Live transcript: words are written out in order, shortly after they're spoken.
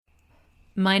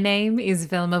My name is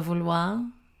Velma Vouloir,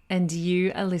 and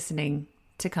you are listening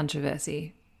to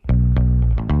Controversy.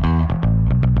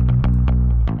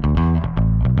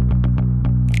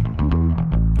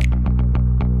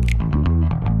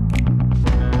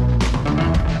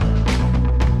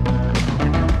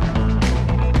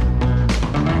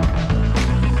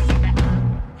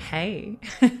 Hey,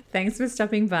 thanks for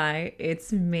stopping by.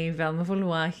 It's me, Velma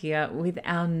Vouloir, here with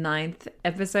our 9th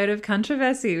episode of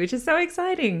Controversy, which is so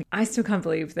exciting. I still can't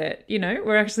believe that,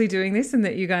 we're actually doing this and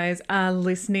that you guys are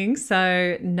listening.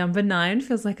 So number 9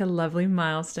 feels like a lovely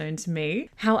milestone to me.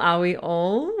 How are we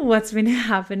all? What's been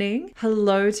happening?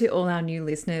 Hello to all our new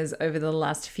listeners over the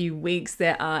last few weeks.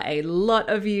 There are a lot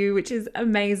of you, which is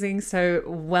amazing. So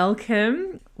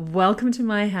welcome. Welcome to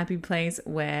my happy place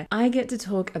where I get to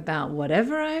talk about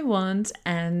whatever I want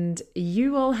and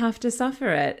you all have to suffer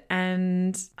it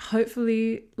and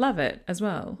hopefully love it as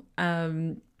well.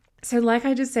 So like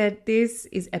I just said, this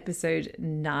is episode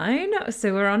 9.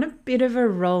 So we're on a bit of a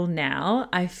roll now.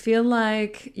 I feel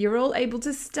like you're all able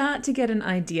to start to get an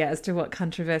idea as to what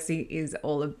Controversy is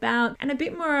all about and a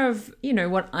bit more of,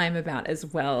 what I'm about as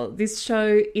well. This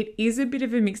show, it is a bit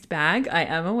of a mixed bag. I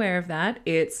am aware of that.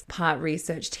 It's part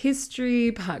researched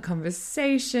history, part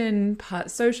conversation,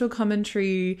 part social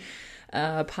commentary,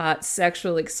 part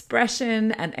sexual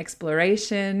expression and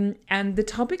exploration, and the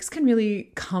topics can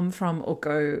really come from or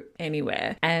go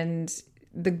anywhere. And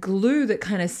the glue that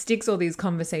kind of sticks all these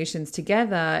conversations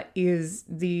together is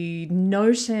the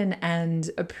notion and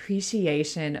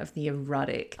appreciation of the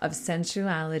erotic, of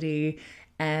sensuality,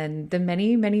 and the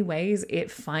many, many ways it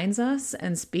finds us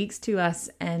and speaks to us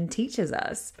and teaches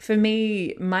us. For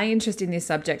me, my interest in this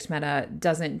subject matter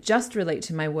doesn't just relate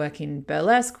to my work in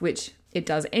burlesque, which it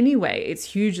does anyway. It's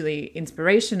hugely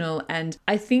inspirational. And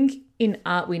I think in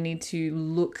art, we need to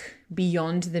look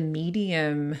beyond the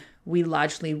medium we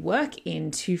largely work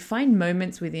in to find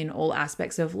moments within all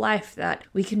aspects of life that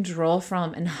we can draw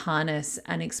from and harness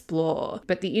and explore.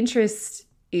 But the interest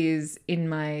is in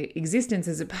my existence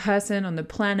as a person on the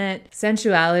planet.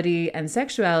 Sensuality and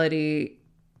sexuality,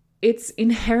 it's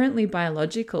inherently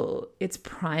biological, it's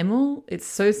primal, it's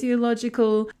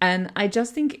sociological, and I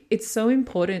just think it's so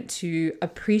important to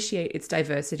appreciate its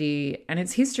diversity and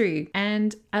its history,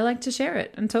 and I like to share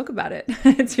it and talk about it.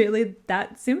 It's really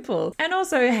that simple. And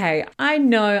also, hey, I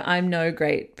know I'm no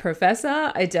great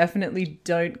professor. I definitely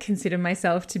don't consider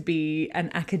myself to be an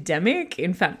academic.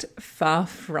 In fact, far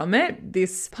from it.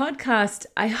 This podcast,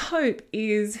 I hope,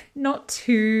 is not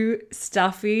too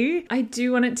stuffy. I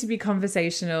do want it to be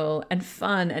conversational and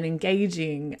fun and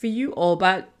engaging for you all,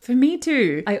 but for me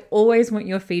too. I always want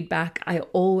your feedback. I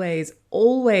always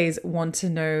want to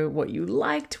know what you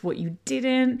liked, what you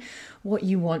didn't, what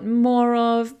you want more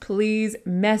of. Please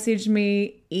message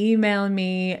me, email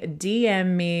me,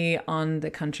 DM me on the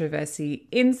Controversy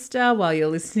Insta while you're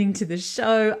listening to the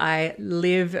show. I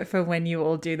live for when you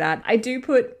all do that. I do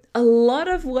put a lot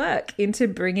of work into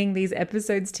bringing these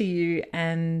episodes to you,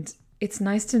 and it's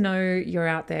nice to know you're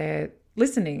out there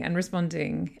listening and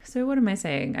responding. So what am I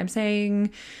saying? I'm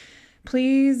saying,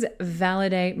 please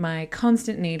validate my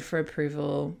constant need for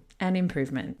approval and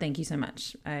improvement. Thank you so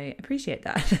much. I appreciate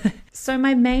that. So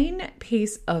my main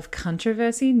piece of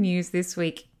controversy news this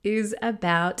week is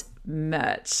about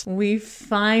merch. We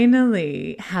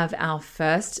finally have our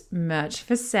first merch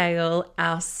for sale.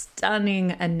 Our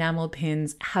stunning enamel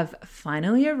pins have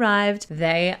finally arrived.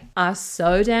 They are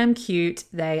so damn cute.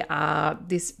 They are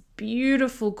this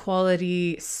beautiful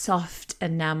quality, soft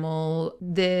enamel.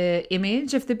 The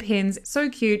image of the pins, so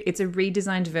cute. It's a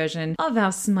redesigned version of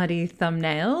our smutty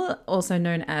thumbnail, also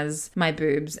known as my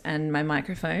boobs and my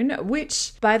microphone,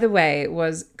 which, by the way,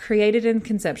 was created and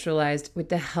conceptualized with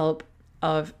the help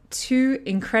of 2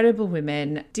 incredible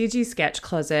women, Digi Sketch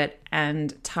Closet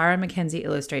and Tara McKenzie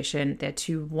Illustration. They're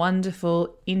 2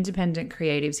 wonderful independent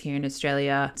creatives here in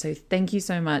Australia. So thank you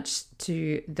so much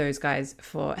to those guys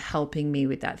for helping me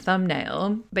with that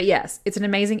thumbnail. But yes, it's an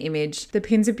amazing image. The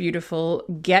pins are beautiful.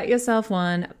 Get yourself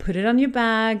one, put it on your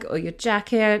bag or your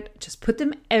jacket. Just put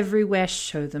them everywhere,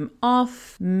 show them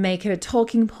off, make it a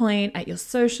talking point at your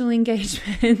social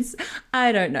engagements.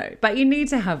 I don't know, but you need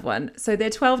to have one. So they're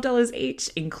 $12 each,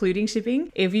 including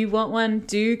shipping. If you want one,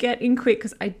 do get in quick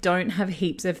because I don't have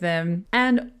heaps of them.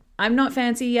 And I'm not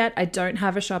fancy yet. I don't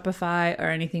have a Shopify or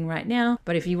anything right now,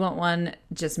 but if you want one,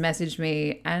 just message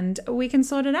me and we can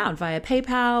sort it out via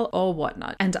PayPal or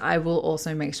whatnot. And I will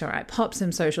also make sure I pop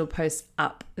some social posts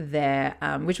up there,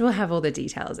 which will have all the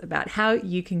details about how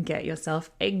you can get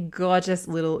yourself a gorgeous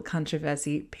little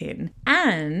controversy pin.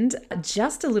 And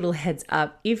just a little heads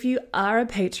up, if you are a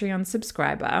Patreon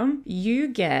subscriber, you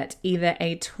get either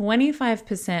a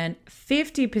 25%,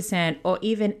 50%, or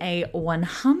even a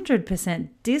 100%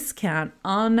 discount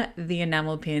on the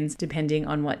enamel pins, depending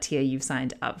on what tier you've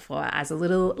signed up for, as a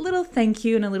little thank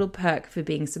you and a little perk for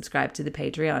being subscribed to the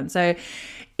Patreon. So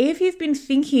if you've been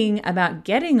thinking about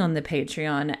getting on the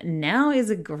Patreon, now is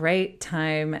a great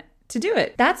time to do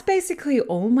it. That's basically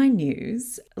all my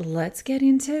news. Let's get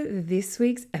into this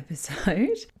week's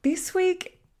episode. This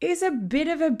week is a bit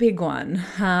of a big one.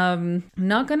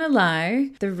 Not gonna lie,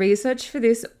 the research for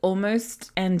this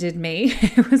almost ended me.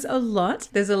 It was a lot.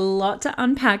 There's a lot to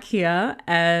unpack here,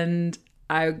 and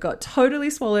I got totally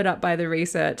swallowed up by the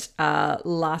research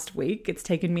last week. It's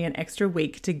taken me an extra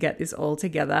week to get this all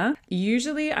together.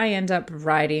 Usually I end up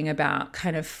writing about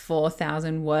kind of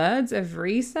 4,000 words of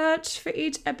research for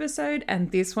each episode,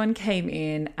 and this one came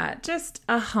in at just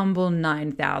a humble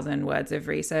 9,000 words of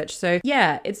research. So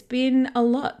yeah, it's been a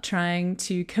lot trying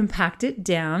to compact it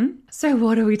down. So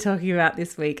what are we talking about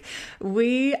this week?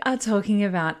 We are talking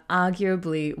about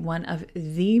arguably one of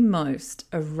the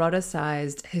most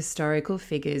eroticized historical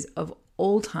figures of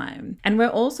all time. And we're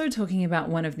also talking about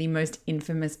one of the most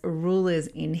infamous rulers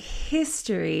in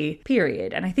history,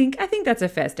 period. And I think that's a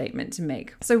fair statement to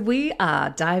make. So we are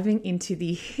diving into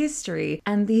the history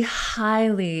and the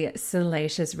highly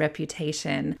salacious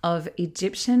reputation of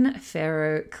Egyptian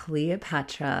pharaoh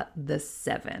Cleopatra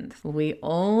VII. We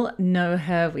all know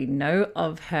her, we know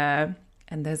of her,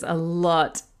 and there's a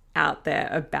lot out there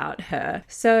about her.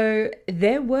 So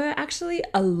there were actually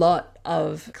a lot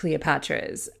of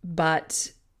Cleopatras,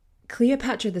 but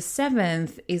Cleopatra VII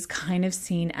is kind of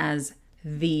seen as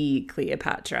the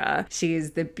Cleopatra. She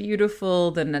is the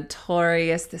beautiful, the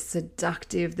notorious, the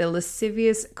seductive, the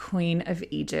lascivious queen of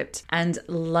Egypt, and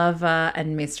lover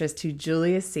and mistress to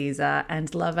Julius Caesar,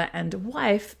 and lover and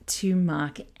wife to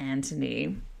Mark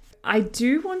Antony. I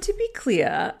do want to be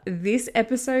clear, this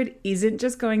episode isn't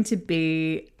just going to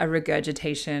be a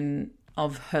regurgitation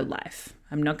of her life.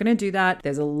 I'm not going to do that.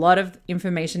 There's a lot of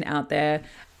information out there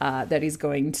that is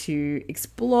going to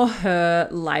explore her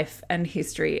life and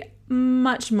history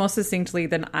much more succinctly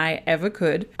than I ever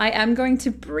could. I am going to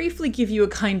briefly give you a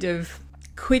kind of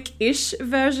quick-ish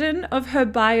version of her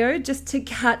bio just to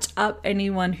catch up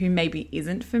anyone who maybe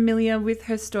isn't familiar with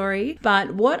her story.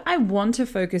 But what I want to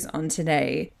focus on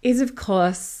today is, of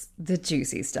course, the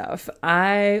juicy stuff.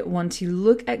 I want to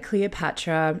look at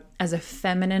Cleopatra as a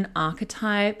feminine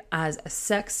archetype, as a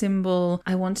sex symbol.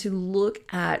 I want to look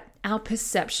at our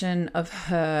perception of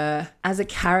her as a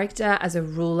character, as a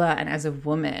ruler, and as a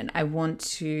woman. I want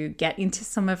to get into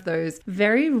some of those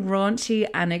very raunchy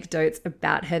anecdotes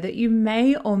about her that you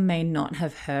may or may not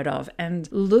have heard of,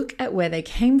 and look at where they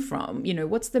came from. You know,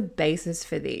 what's the basis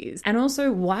for these? And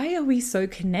also, why are we so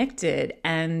connected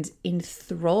and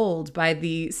enthralled by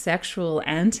the sexual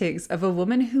antics of a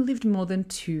woman who lived more than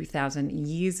 2,000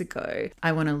 years ago?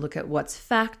 I want to look at what's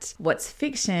fact, what's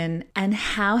fiction, and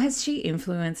how has she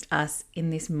influenced us in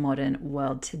this modern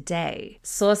world today.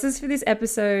 Sources for this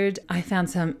episode, I found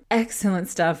some excellent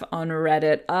stuff on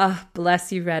Reddit.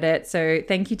 Bless you, Reddit. So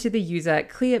thank you to the user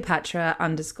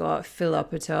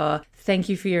Cleopatra_Philopator. Thank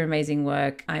you for your amazing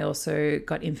work. I also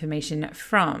got information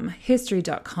from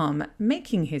history.com,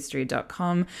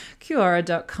 makinghistory.com,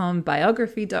 Quora.com,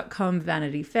 biography.com,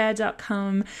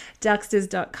 vanityfair.com,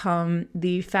 ducksters.com,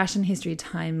 the Fashion History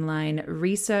Timeline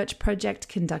research project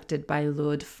conducted by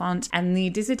Lourdes Font, and the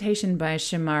dissertation by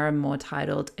Shamara Moore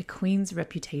titled A Queen's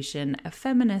Reputation, a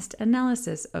Feminist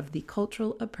Analysis of the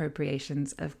Cultural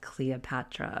Appropriations of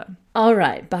Cleopatra. All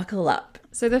right, buckle up.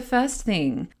 So the first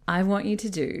thing I want you to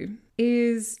do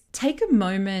is take a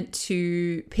moment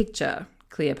to picture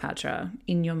Cleopatra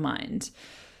in your mind.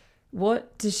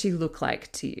 What does she look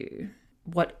like to you?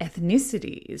 What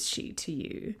ethnicity is she to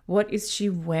you? What is she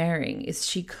wearing? Is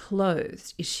she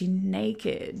clothed? Is she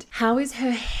naked? How is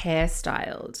her hair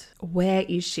styled? Where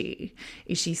is she?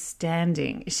 Is she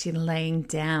standing? Is she laying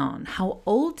down? How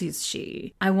old is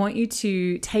she? I want you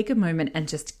to take a moment and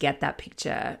just get that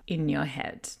picture in your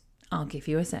head. I'll give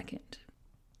you a second.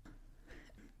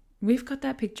 We've got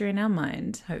that picture in our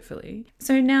mind, hopefully.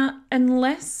 So now,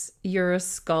 unless you're a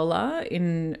scholar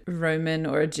in Roman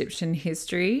or Egyptian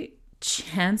history,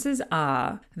 chances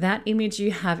are that image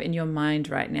you have in your mind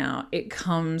right now, it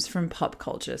comes from pop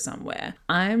culture somewhere.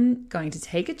 I'm going to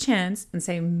take a chance and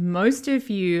say most of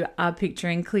you are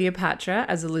picturing Cleopatra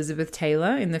as Elizabeth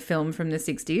Taylor in the film from the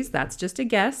 60s. That's just a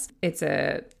guess. It's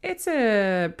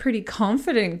a pretty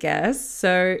confident guess.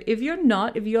 So if you're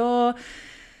not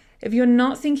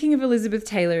thinking of Elizabeth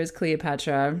Taylor as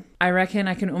Cleopatra, I reckon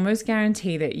I can almost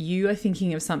guarantee that you are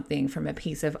thinking of something from a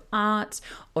piece of art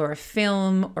or a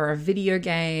film or a video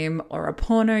game or a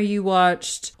porno you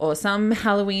watched or some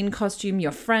Halloween costume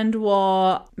your friend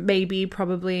wore, maybe,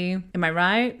 probably. Am I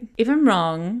right? If I'm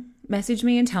wrong, message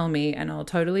me and tell me, and I'll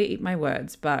totally eat my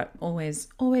words, but always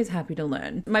happy to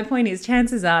learn. My point is,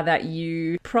 chances are that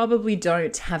you probably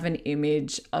don't have an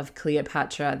image of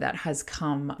Cleopatra that has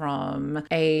come from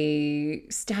a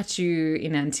statue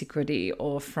in antiquity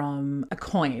or from a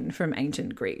coin from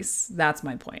ancient Greece. That's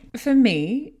my point. For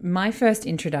me, my first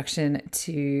introduction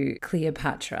to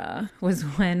Cleopatra was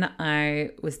when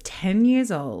I was 10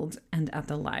 years old and at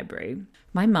the library.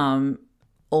 My mum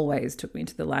always took me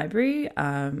to the library.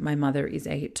 My mother is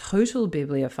a total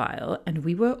bibliophile, and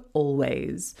we were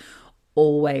always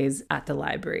at the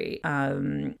library.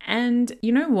 And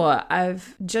you know what?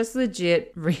 I've just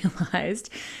legit realized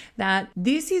that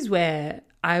this is where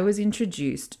I was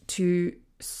introduced to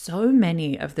so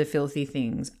many of the filthy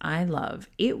things I love.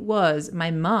 It was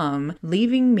my mum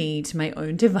leaving me to my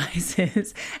own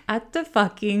devices at the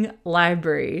fucking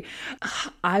library.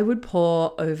 I would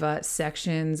pore over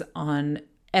sections on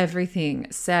everything: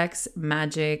 sex,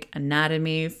 magic,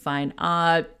 anatomy, fine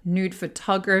art, nude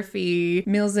photography,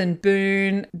 Mills and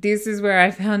Boon. This is where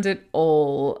I found it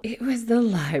all. It was the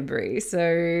library.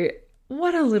 So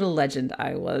what a little legend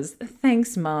I was.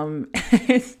 Thanks, Mum.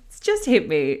 It's just hit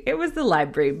me. It was the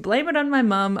library. Blame it on my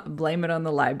mum. Blame it on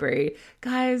the library.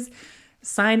 Guys,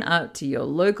 sign up to your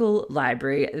local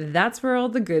library. That's where all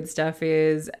the good stuff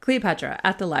is. Cleopatra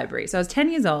at the library. So I was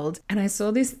 10 years old and I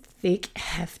saw this thick,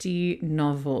 hefty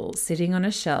novel sitting on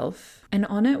a shelf. And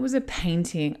on it was a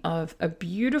painting of a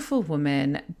beautiful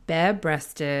woman,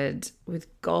 bare-breasted, with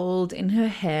gold in her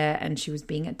hair, and she was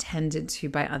being attended to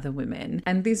by other women.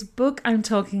 And this book I'm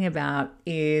talking about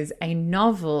is a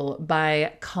novel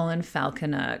by Colin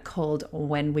Falconer called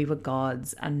When We Were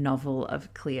Gods, a novel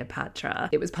of Cleopatra.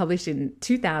 It was published in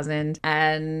 2000,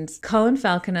 and Colin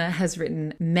Falconer has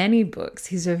written many books.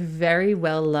 He's a very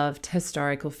well-loved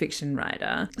historical fiction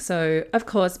writer. So, of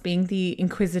course, being the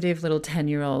inquisitive little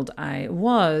 10-year-old I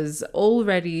was,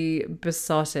 already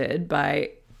besotted by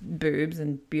boobs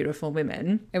and beautiful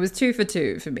women, it was 2 for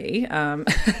 2 for me.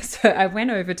 So I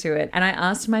went over to it and I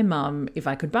asked my mum if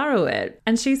I could borrow it,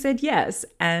 and she said yes.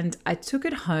 And I took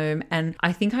it home, and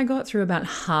I think I got through about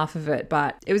half of it,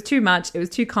 but it was too much. It was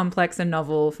too complex a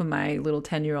novel for my little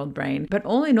 10-year-old brain. But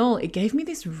all in all, it gave me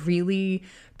this really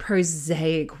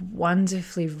prosaic,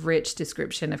 wonderfully rich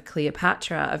description of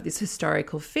Cleopatra, of this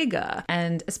historical figure.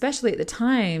 And especially at the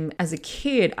time, as a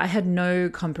kid, I had no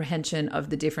comprehension of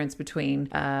the difference between,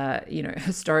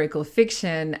 historical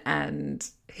fiction and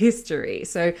history.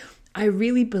 So I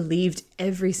really believed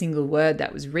every single word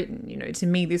that was written. You know, to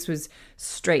me, this was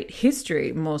straight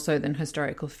history more so than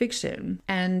historical fiction.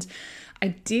 And I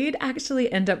did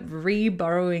actually end up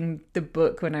re-borrowing the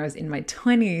book when I was in my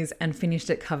 20s and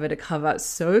finished it cover to cover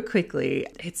so quickly.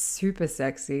 It's super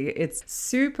sexy. It's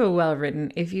super well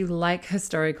written. If you like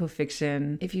historical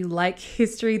fiction, if you like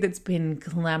history that's been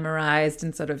glamorized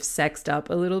and sort of sexed up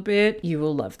a little bit, you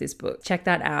will love this book. Check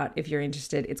that out if you're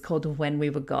interested. It's called When We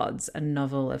Were Gods, a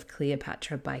novel of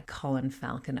Cleopatra by Colin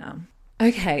Falconer.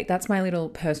 Okay, that's my little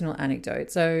personal anecdote.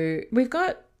 So we've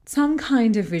got some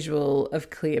kind of visual of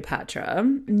Cleopatra.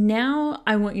 Now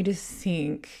I want you to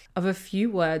think of a few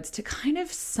words to kind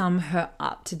of sum her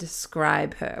up, to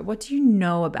describe her. What do you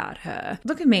know about her?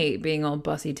 Look at me being all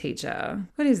bossy teacher.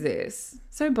 What is this?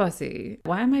 So bossy.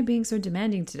 Why am I being so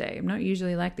demanding today? I'm not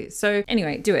usually like this. So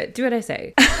anyway, do it. Do what I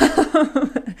say.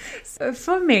 So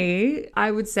for me, I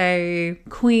would say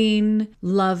queen,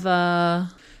 lover,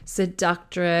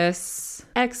 seductress,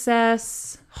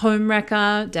 excess,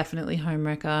 homewrecker, definitely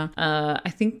homewrecker. I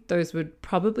think those would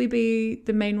probably be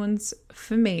the main ones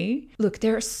for me. Look,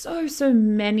 there are so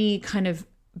many kind of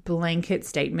blanket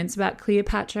statements about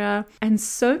Cleopatra and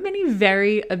so many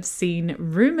very obscene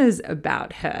rumors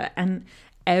about her, and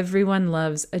everyone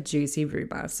loves a juicy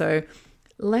rumor. So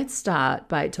let's start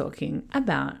by talking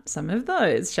about some of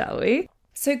those, shall we?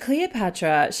 So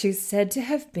Cleopatra, she's said to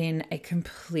have been a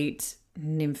complete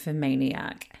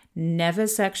nymphomaniac. never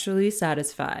sexually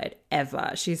satisfied,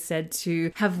 ever. She's said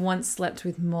to have once slept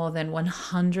with more than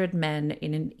 100 men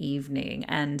in an evening,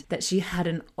 and that she had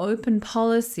an open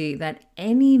policy that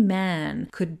any man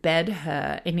could bed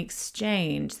her in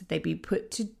exchange that they be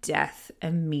put to death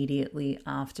immediately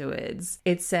afterwards.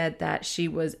 It said that she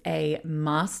was a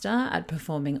master at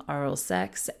performing oral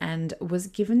sex and was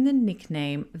given the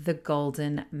nickname the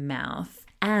Golden Mouth,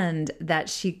 and that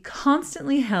she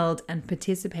constantly held and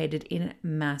participated in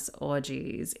mass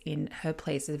orgies in her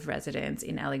place of residence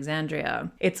in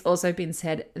Alexandria. It's also been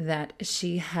said that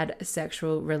she had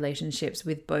sexual relationships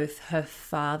with both her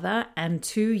father and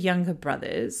 2 younger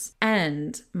brothers.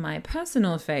 And my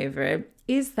personal favorite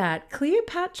is that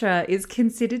Cleopatra is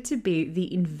considered to be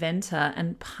the inventor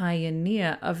and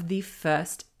pioneer of the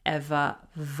first ever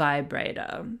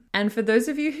vibrator. And for those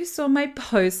of you who saw my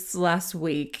posts last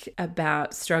week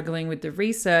about struggling with the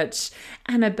research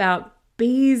and about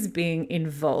bees being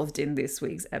involved in this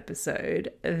week's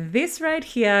episode, this right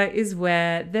here is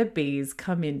where the bees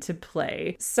come into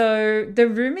play. So the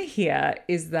rumor here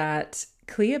is that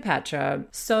Cleopatra,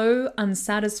 so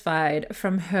unsatisfied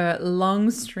from her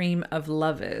long stream of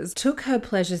lovers, took her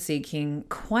pleasure seeking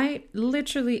quite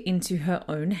literally into her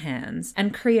own hands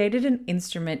and created an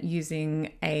instrument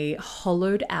using a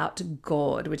hollowed out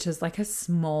gourd, which is like a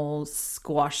small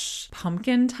squash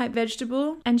pumpkin type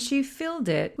vegetable, and she filled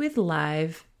it with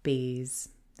live bees.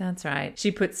 That's right.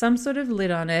 She put some sort of lid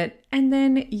on it and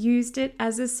then used it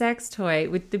as a sex toy,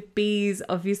 with the bees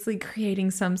obviously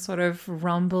creating some sort of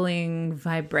rumbling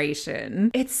vibration.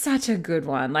 It's such a good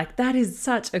one. Like, that is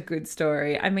such a good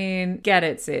story. I mean, get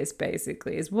it, sis,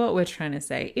 basically, is what we're trying to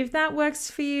say. If that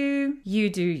works for you, you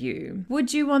do you.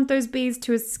 Would you want those bees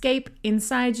to escape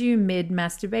inside you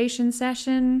mid-masturbation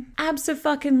session?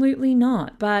 Abso-fucking-lutely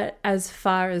not. But as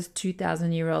far as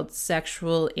 2,000-year-old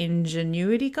sexual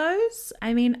ingenuity goes,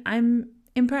 I mean, I'm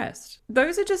impressed.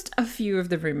 Those are just a few of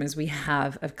the rumors we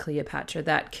have of Cleopatra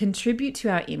that contribute to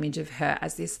our image of her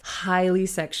as this highly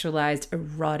sexualized,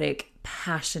 erotic,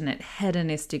 passionate,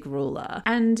 hedonistic ruler.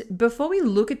 And before we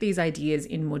look at these ideas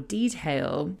in more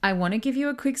detail, I want to give you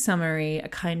a quick summary, a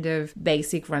kind of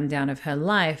basic rundown of her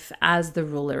life as the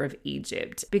ruler of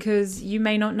Egypt, because you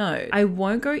may not know. I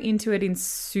won't go into it in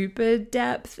super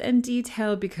depth and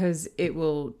detail because it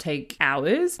will take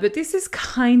hours, but this is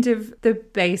kind of the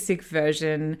basic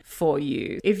version for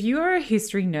you. If you are a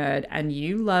history nerd and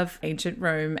you love ancient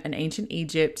Rome and ancient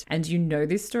Egypt and you know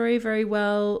this story very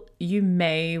well, you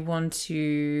may want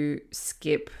to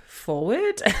skip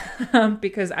forward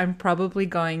because I'm probably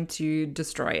going to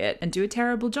destroy it and do a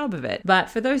terrible job of it. But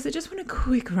for those that just want a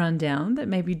quick rundown that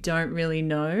maybe don't really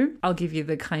know, I'll give you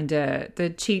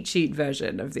the cheat sheet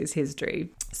version of this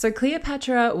history. So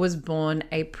Cleopatra was born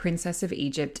a princess of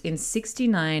Egypt in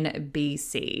 69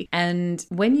 BC. And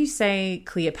when you say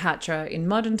Cleopatra in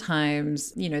modern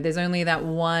times, you know, there's only that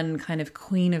one kind of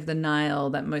queen of the Nile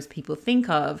that most people think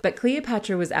of. But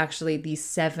Cleopatra was actually the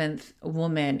 7th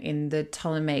woman in the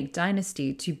Ptolemaic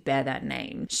dynasty to bear that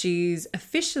name. She's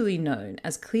officially known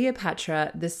as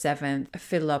Cleopatra the 7th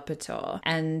Philopator.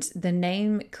 And the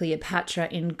name Cleopatra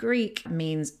in Greek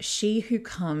means she who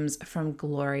comes from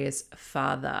glorious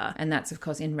father. And that's, of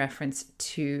course, in reference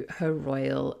to her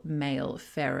royal male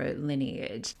pharaoh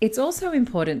lineage. It's also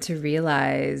important to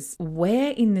realize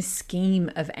where in the scheme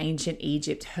of ancient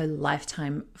Egypt her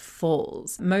lifetime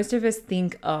falls. Most of us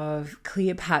think of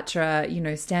Cleopatra, you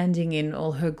know, standing in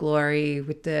all her glory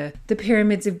with the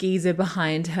pyramids of Giza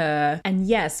behind her. And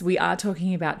yes, we are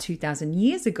talking about 2,000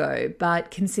 years ago, but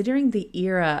considering the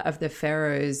era of the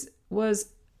pharaohs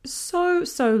was so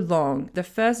long. The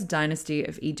first dynasty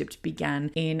of Egypt began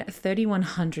in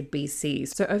 3100 BC,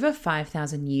 so over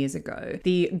 5,000 years ago.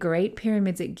 The Great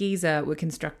Pyramids at Giza were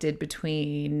constructed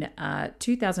between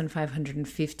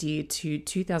 2550 to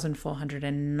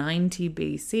 2490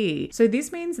 BC. So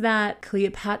this means that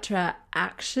Cleopatra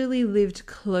actually lived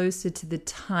closer to the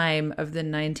time of the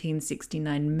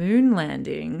 1969 moon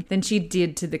landing than she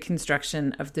did to the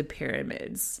construction of the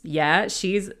pyramids. Yeah,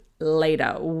 she's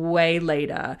later, way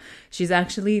later. She's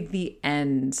actually the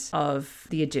end of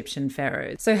the Egyptian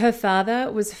pharaohs. So her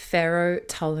father was Pharaoh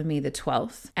Ptolemy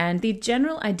XII, and the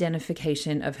general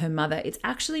identification of her mother, it's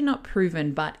actually not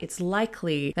proven, but it's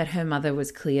likely that her mother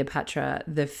was Cleopatra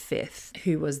V,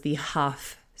 who was the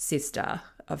half sister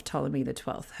of Ptolemy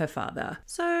XII, her father.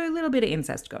 So a little bit of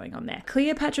incest going on there.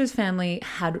 Cleopatra's family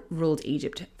had ruled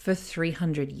Egypt for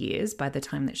 300 years by the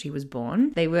time that she was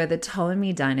born. They were the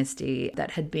Ptolemy dynasty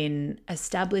that had been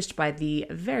established by the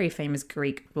very famous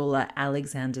Greek ruler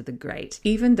Alexander the Great.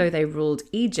 Even though they ruled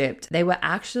Egypt, they were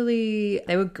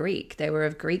Greek. They were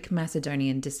of Greek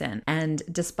Macedonian descent. And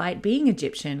despite being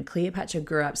Egyptian, Cleopatra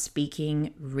grew up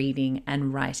speaking, reading,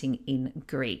 and writing in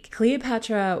Greek.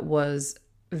 Cleopatra was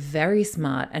very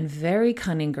smart and very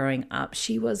cunning growing up.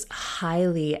 She was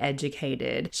highly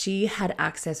educated. She had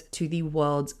access to the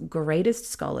world's greatest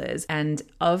scholars. And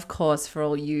of course, for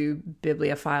all you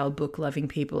bibliophile book-loving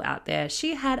people out there,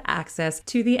 she had access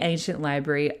to the ancient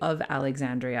library of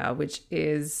Alexandria, which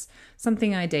is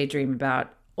something I daydream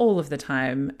about all of the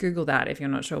time. Google that if you're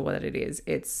not sure what it is.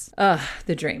 It's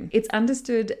the dream. It's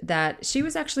understood that she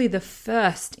was actually the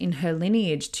first in her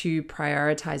lineage to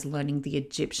prioritize learning the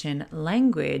Egyptian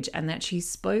language, and that she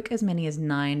spoke as many as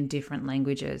 9 different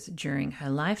languages during her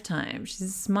lifetime. She's a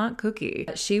smart cookie.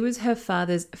 She was her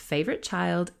father's favorite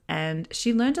child, and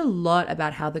she learned a lot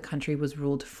about how the country was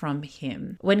ruled from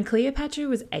him. When Cleopatra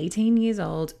was 18 years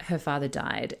old, her father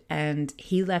died, and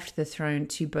he left the throne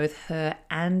to both her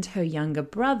and her younger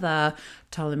brother,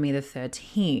 Ptolemy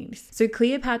XIII. So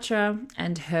Cleopatra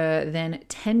and her then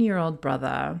 10-year-old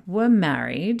brother were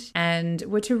married and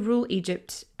were to rule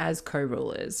Egypt as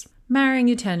co-rulers. Marrying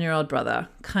your 10-year-old brother,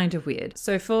 kind of weird.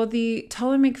 So for the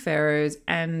Ptolemaic pharaohs,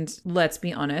 and let's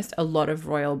be honest, a lot of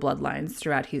royal bloodlines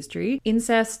throughout history,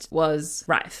 incest was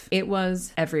rife. It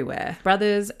was everywhere.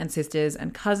 Brothers and sisters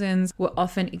and cousins were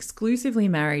often exclusively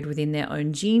married within their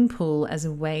own gene pool as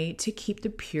a way to keep the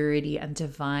purity and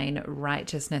divine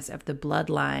righteousness of the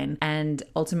bloodline and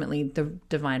ultimately the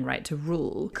divine right to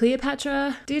rule.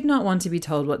 Cleopatra did not want to be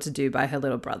told what to do by her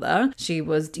little brother. She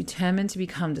was determined to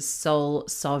become the sole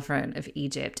sovereign of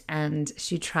Egypt, and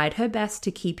she tried her best to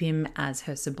keep him as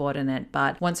her subordinate.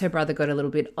 But once her brother got a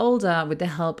little bit older, with the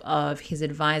help of his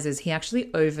advisors, he actually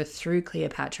overthrew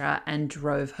Cleopatra and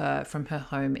drove her from her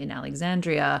home in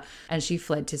Alexandria, and she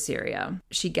fled to Syria.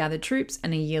 She gathered troops,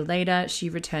 and a year later she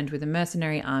returned with a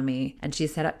mercenary army, and she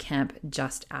set up camp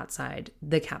just outside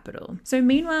the capital. So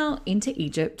meanwhile, into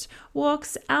Egypt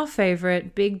walks our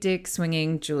favorite big dick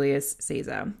swinging Julius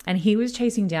Caesar, and he was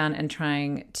chasing down and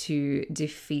trying to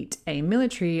defeat a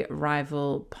military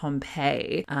rival,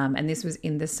 Pompey, and this was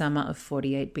in the summer of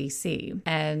 48 BC.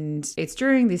 And it's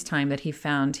during this time that he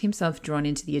found himself drawn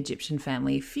into the Egyptian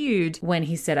family feud when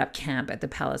he set up camp at the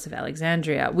Palace of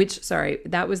Alexandria,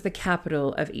 that was the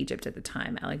capital of Egypt at the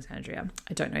time, Alexandria.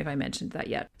 I don't know if I mentioned that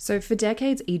yet. So for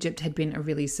decades, Egypt had been a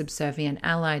really subservient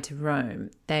ally to Rome.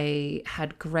 They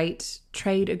had great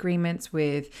trade agreements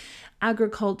with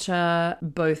agriculture.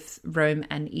 Both Rome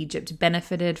and Egypt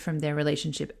benefited from their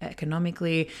relationship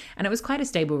economically, and it was quite a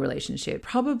stable relationship,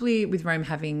 probably with Rome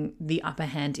having the upper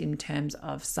hand in terms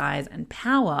of size and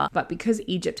power. But because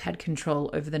Egypt had control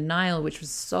over the Nile, which was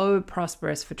so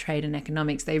prosperous for trade and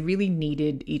economics, they really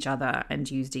needed each other and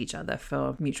used each other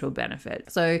for mutual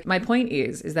benefit. So my point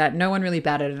is that no one really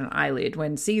batted an eyelid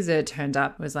when Caesar turned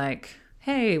up, was like,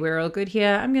 hey, we're all good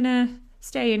here. I'm gonna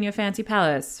stay in your fancy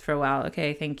palace for a while.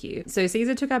 Okay, thank you. So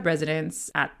Caesar took up residence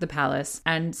at the palace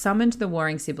and summoned the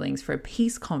warring siblings for a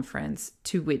peace conference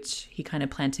to which he kind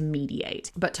of planned to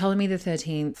mediate. But Ptolemy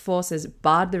XIII forces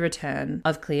barred the return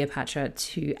of Cleopatra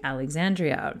to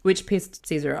Alexandria, which pissed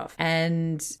Caesar off.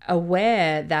 And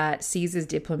aware that Caesar's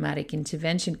diplomatic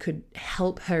intervention could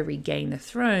help her regain the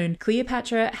throne,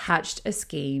 Cleopatra hatched a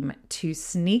scheme to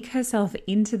sneak herself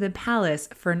into the palace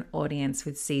for an audience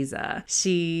with Caesar.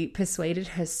 She persuaded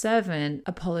her servant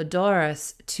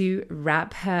Apollodorus to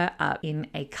wrap her up in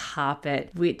a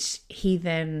carpet, which he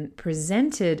then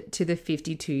presented to the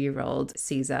 52-year-old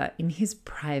Caesar in his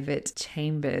private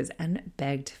chambers and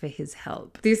begged for his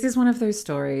help. This is one of those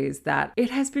stories that it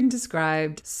has been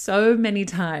described so many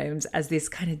times as this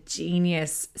kind of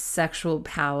genius sexual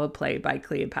power play by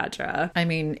Cleopatra. I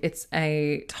mean, it's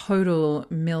a total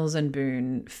Mills and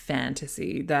Boon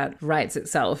fantasy that writes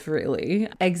itself, really.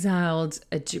 Exiled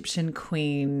Egyptian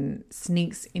queen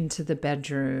sneaks into the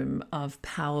bedroom of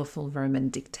powerful Roman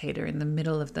dictator in the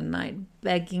middle of the night,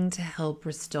 begging to help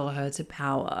restore her to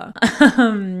power.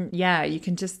 Yeah, you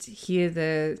can just hear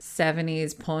the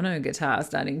 70s porno guitar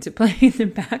starting to play in the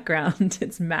background.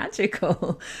 It's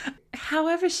magical.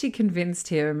 however she convinced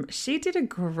him, she did a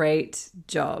great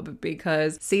job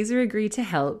because Caesar agreed to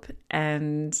help,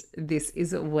 and this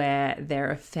is where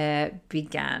their affair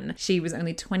began. She was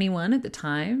only 21 at the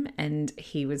time and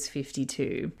he was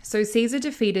 52. So Caesar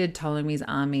defeated Ptolemy's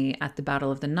army at the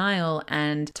Battle of the Nile,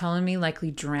 and Ptolemy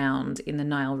likely drowned in the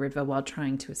Nile River while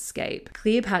trying to escape.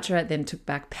 Cleopatra then took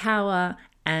back power,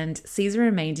 and Caesar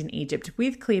remained in Egypt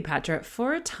with Cleopatra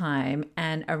for a time,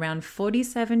 and around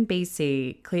 47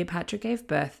 BC, Cleopatra gave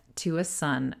birth to a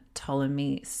son,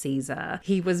 Ptolemy Caesar.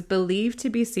 He was believed to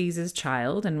be Caesar's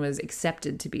child and was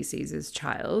accepted to be Caesar's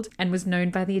child, and was known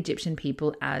by the Egyptian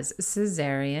people as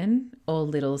Caesarion or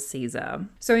Little Caesar.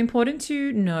 So important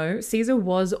to know, Caesar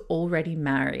was already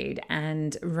married,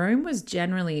 and Rome was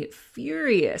generally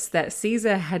furious that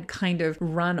Caesar had kind of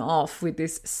run off with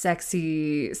this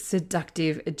sexy,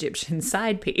 seductive Egyptian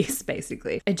side piece,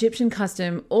 basically. Egyptian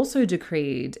custom also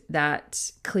decreed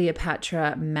that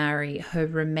Cleopatra marry her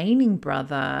remaining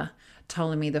brother,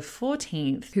 Ptolemy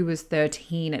XIV, who was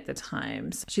 13 at the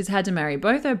time. So she's had to marry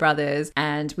both her brothers,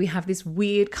 and we have this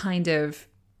weird kind of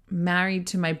married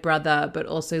to my brother but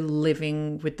also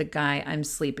living with the guy I'm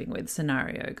sleeping with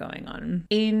scenario going on.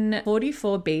 In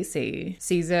 44 BC,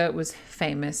 Caesar was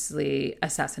famously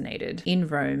assassinated in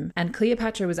Rome, and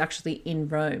Cleopatra was actually in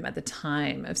Rome at the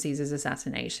time of Caesar's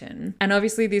assassination. And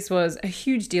obviously this was a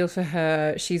huge deal for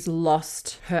her. She's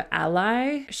lost her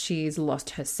ally, she's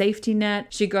lost her safety net.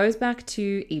 She goes back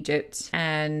to Egypt,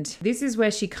 and this is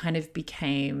where she kind of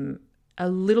became a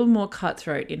little more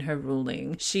cutthroat in her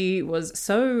ruling. She was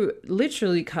so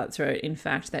literally cutthroat, in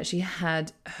fact, that she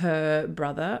had her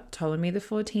brother, Ptolemy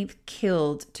XIV,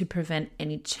 killed to prevent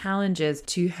any challenges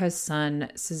to her son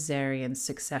Caesarion's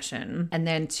succession. And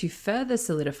then to further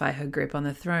solidify her grip on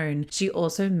the throne, she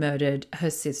also murdered her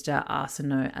sister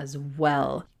Arsinoe as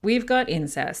well. We've got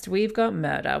incest, we've got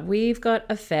murder, we've got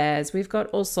affairs, we've got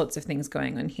all sorts of things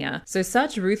going on here. So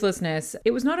such ruthlessness,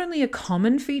 it was not only a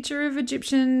common feature of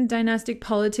Egyptian dynastic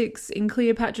politics in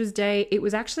Cleopatra's day, it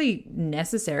was actually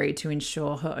necessary to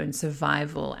ensure her own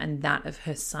survival and that of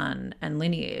her son and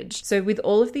lineage. So with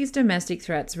all of these domestic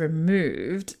threats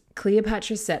removed,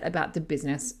 Cleopatra set about the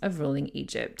business of ruling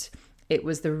Egypt. It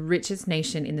was the richest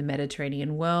nation in the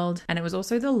Mediterranean world, and it was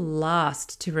also the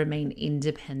last to remain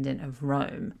independent of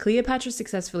Rome. Cleopatra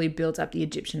successfully built up the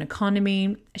Egyptian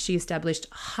economy. She established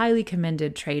highly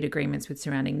commended trade agreements with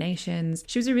surrounding nations.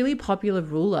 She was a really popular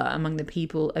ruler among the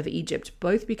people of Egypt,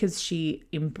 both because she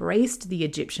embraced the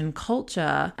Egyptian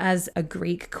culture as a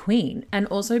Greek queen, and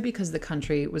also because the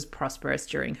country was prosperous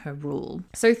during her rule.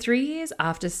 So 3 years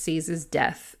after Caesar's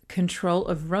death, control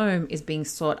of Rome is being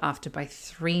sought after by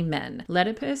 3 men: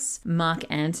 Lepidus, Mark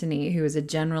Antony, who was a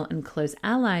general and close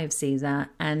ally of Caesar,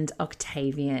 and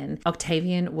Octavian.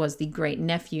 Octavian was the great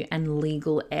nephew and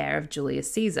legal heir of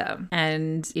Julius Caesar.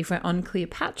 And if we're on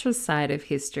Cleopatra's side of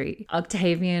history,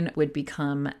 Octavian would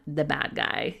become the bad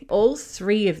guy. All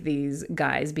 3 of these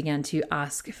guys began to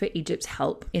ask for Egypt's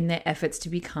help in their efforts to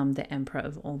become the emperor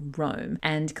of all Rome.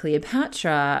 And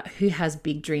Cleopatra, who has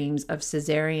big dreams of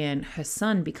Caesarion, her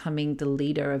son, becoming the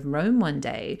leader of Rome one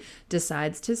day,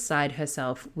 decides to side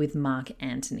herself with Mark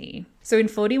Antony. So in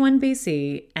 41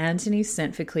 BC, Antony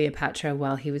sent for Cleopatra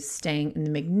while he was staying in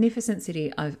the magnificent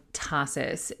city of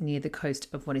Tarsus near the coast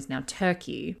of what is now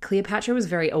Turkey. Cleopatra was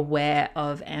very aware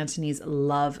of Antony's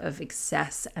love of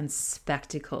excess and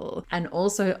spectacle, and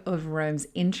also of Rome's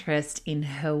interest in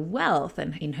her wealth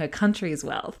and in her country's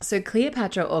wealth. So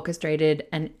Cleopatra orchestrated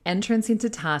an entrance into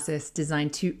Tarsus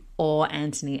designed to awe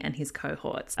Antony and his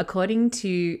cohorts. According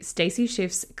to Stacy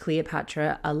Schiff's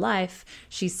Cleopatra: A Life,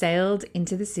 she sailed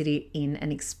into the city in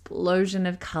an explosion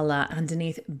of color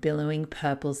underneath billowing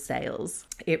purple sails.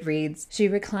 It reads, "She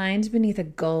reclined beneath a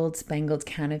gold-spangled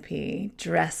canopy,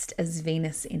 dressed as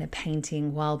Venus in a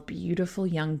painting, while beautiful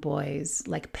young boys,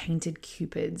 like painted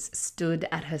cupids, stood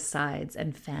at her sides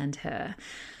and fanned her.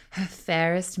 Her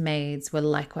fairest maids were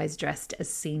likewise dressed as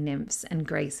sea nymphs and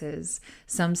graces,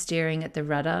 some steering at the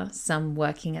rudder, some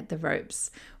working at the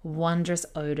ropes. Wondrous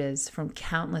odors from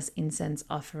countless incense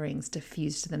offerings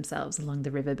diffused themselves along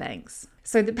the riverbanks."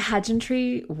 So the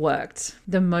pageantry worked.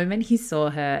 The moment he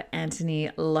saw her, Antony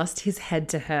lost his head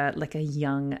to her like a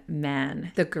young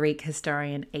man, the Greek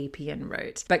historian Appian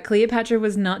wrote. But Cleopatra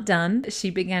was not done.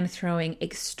 She began throwing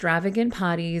extravagant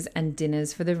parties and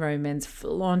dinners for the Romans,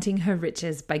 flaunting her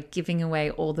riches by giving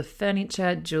away all the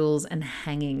furniture, jewels, and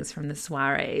hangings from the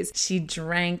soirees. She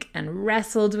drank and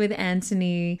wrestled with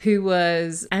Antony, who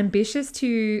was ambitious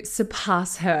to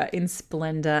surpass her in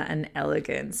splendor and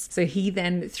elegance. So he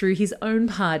then threw his own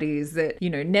parties that,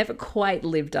 never quite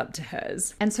lived up to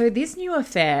hers. And so this new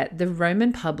affair, the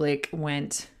Roman public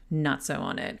went nutso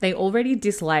on it. They already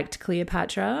disliked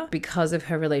Cleopatra because of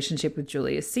her relationship with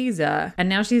Julius Caesar, and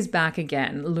now she's back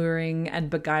again, luring and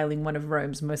beguiling one of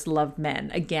Rome's most loved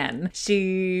men again.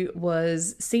 She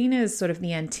was seen as sort of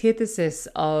the antithesis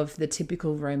of the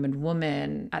typical Roman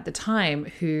woman at the time,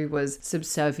 who was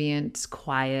subservient,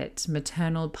 quiet,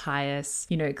 maternal, pious.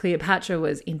 You know, Cleopatra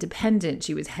was independent,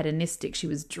 she was hedonistic, she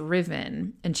was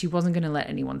driven, and she wasn't going to let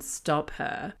anyone stop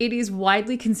her. It is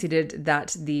widely considered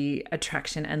that the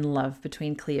attraction and love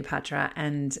between Cleopatra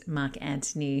and Mark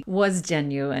Antony was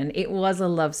genuine. It was a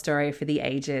love story for the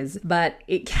ages, but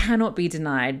it cannot be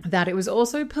denied that it was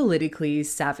also politically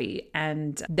savvy,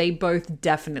 and they both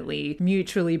definitely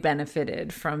mutually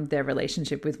benefited from their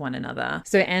relationship with one another.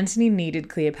 So Antony needed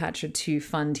Cleopatra to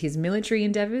fund his military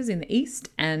endeavors in the east,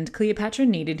 and Cleopatra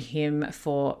needed him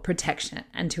for protection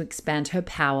and to expand her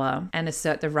power and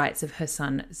assert the rights of her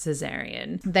son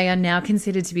Caesarion. They are now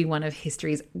considered to be one of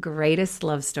history's greatest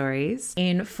love stories.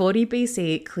 In 40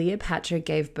 BC, Cleopatra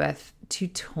gave birth to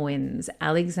twins,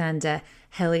 Alexander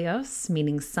Helios,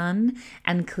 meaning sun,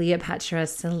 and Cleopatra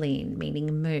Selene,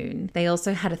 meaning moon. They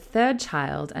also had a third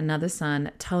child, another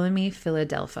son, Ptolemy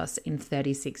Philadelphos, in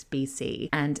 36 BC,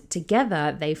 and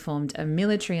together they formed a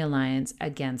military alliance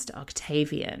against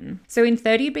Octavian. So in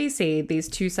 30 BC, these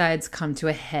two sides come to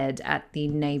a head at the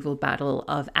naval battle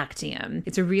of Actium.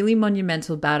 It's a really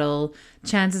monumental battle.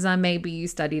 Chances are maybe you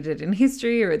studied it in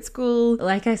history or at school.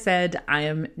 Like I said, I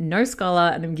am no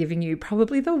scholar and I'm giving you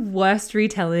probably the worst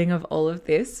retelling of all of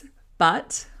this,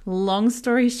 but long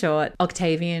story short,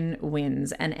 Octavian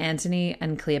wins and Antony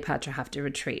and Cleopatra have to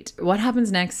retreat. What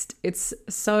happens next? It's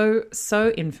so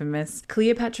infamous.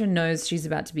 Cleopatra knows she's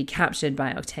about to be captured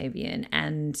by Octavian,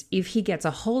 and if he gets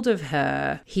a hold of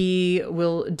her, he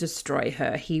will destroy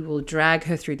her. He will drag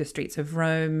her through the streets of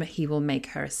Rome. He will make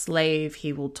her a slave.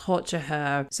 He will torture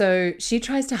her. So she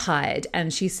tries to hide,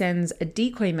 and she sends a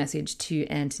decoy message to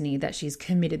Antony that she's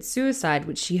committed suicide,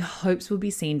 which she hopes will be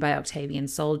seen by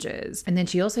Octavian's soldiers. And then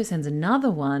she also sends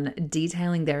another one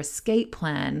detailing their escape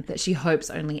plan that she hopes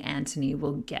only Antony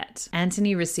will get.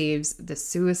 Antony receives the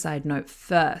suicide note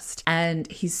first,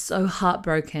 and he's so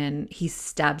heartbroken, he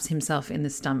stabs himself in the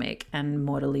stomach and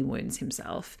mortally wounds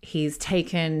himself. He's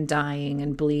taken, dying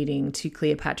and bleeding, to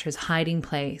Cleopatra's hiding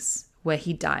place, where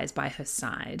he dies by her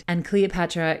side. And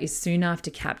Cleopatra is soon after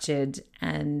captured,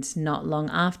 and not long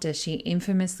after, she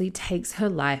infamously takes her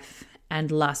life and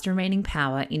last remaining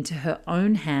power into her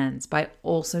own hands by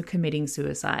also committing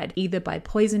suicide, either by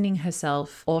poisoning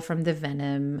herself or from the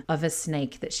venom of a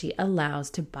snake that she allows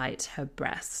to bite her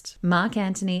breast. Mark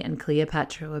Antony and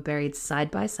Cleopatra were buried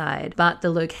side by side, but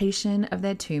the location of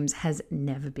their tombs has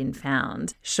never been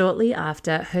found. Shortly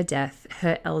after her death,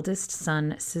 her eldest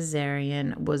son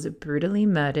Caesarion was brutally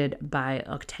murdered by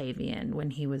Octavian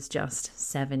when he was just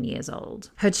 7 years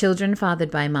old. Her children,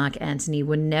 fathered by Mark Antony,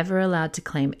 were never allowed to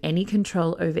claim any control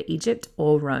over Egypt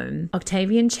or Rome.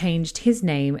 Octavian changed his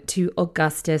name to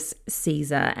Augustus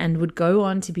Caesar and would go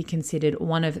on to be considered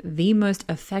one of the most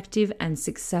effective and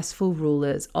successful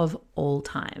rulers of all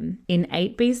time. In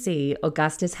 8 BC,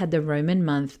 Augustus had the Roman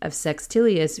month of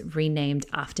Sextilius renamed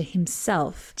after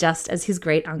himself, just as his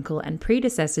great uncle and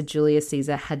predecessor Julius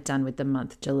Caesar had done with the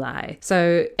month July.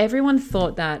 So everyone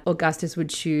thought that Augustus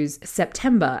would choose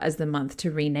September as the month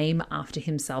to rename after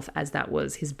himself, as that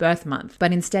was his birth month.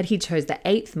 But instead he chose the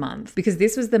 8th month because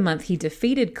this was the month he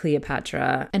defeated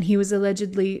Cleopatra, and he was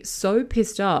allegedly so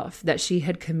pissed off that she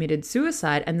had committed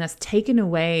suicide and thus taken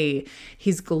away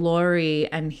his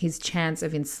glory and his chance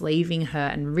of enslaving her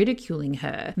and ridiculing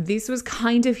her. This was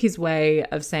kind of his way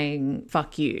of saying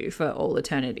fuck you for all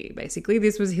eternity, basically.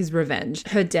 This was his revenge.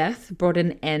 Her death brought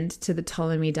an end to the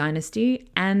Ptolemy dynasty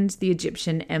and the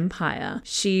Egyptian empire.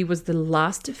 She was the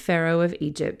last pharaoh of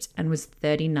Egypt and was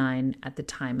 39 at the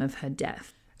time of her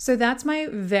death. So that's my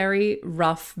very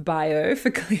rough bio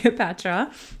for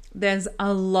Cleopatra. There's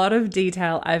a lot of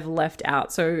detail I've left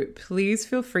out, so please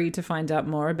feel free to find out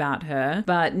more about her.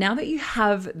 But now that you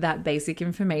have that basic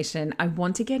information, I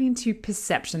want to get into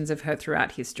perceptions of her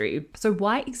throughout history. So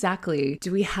why exactly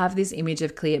do we have this image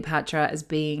of Cleopatra as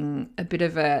being a bit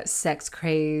of a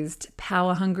sex-crazed,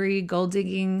 power-hungry,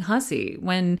 gold-digging hussy,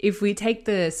 when if we take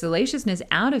the salaciousness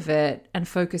out of it and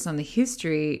focus on the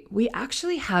history, we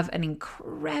actually have an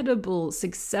incredible,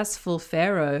 successful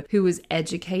pharaoh who was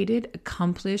educated,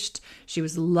 accomplished. She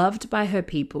was loved by her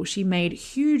people. She made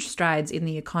huge strides in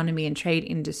the economy and trade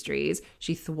industries.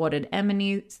 She thwarted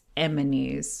enemies.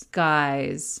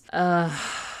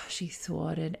 She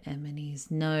thwarted enemies.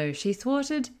 No, she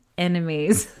thwarted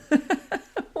enemies.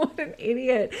 What an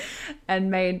idiot.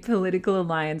 And made political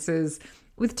alliances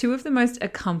with two of the most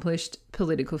accomplished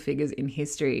political figures in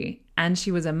history. And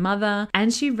she was a mother,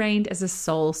 and she reigned as a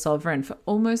sole sovereign for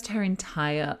almost her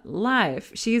entire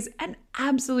life. She is an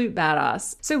absolute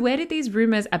badass. So where did these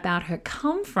rumors about her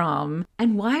come from?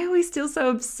 And why are we still so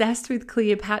obsessed with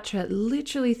Cleopatra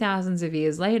literally thousands of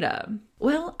years later?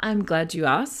 Well, I'm glad you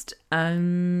asked,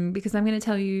 because I'm going to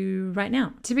tell you right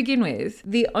now. To begin with,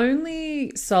 the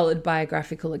only solid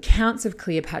biographical accounts of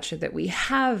Cleopatra that we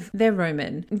have, they're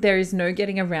Roman. There is no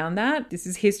getting around that. This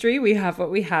is history. We have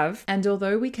what we have. And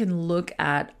although we can look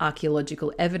at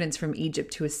archaeological evidence from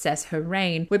Egypt to assess her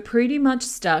reign, we're pretty much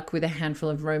stuck with a handful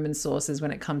of Roman sources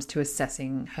when it comes to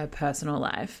assessing her personal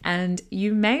life. And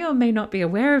you may or may not be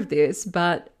aware of this,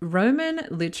 but Roman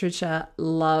literature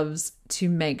loves to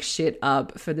make shit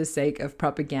up for the sake of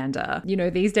propaganda. You know,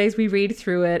 these days we read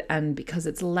through it, and because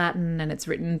it's Latin and it's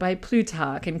written by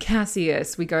Plutarch and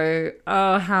Cassius, we go,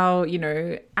 oh, how,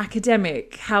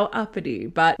 academic, how uppity.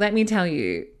 But let me tell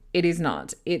you, it is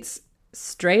not. It's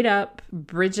straight up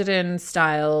Bridgerton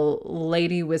style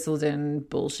Lady Whistledown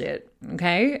bullshit.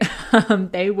 Okay?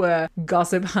 They were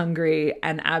gossip hungry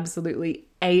and absolutely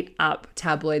ate up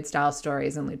tabloid style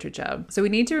stories and literature. So we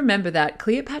need to remember that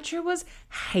Cleopatra was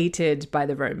hated by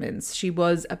the Romans. She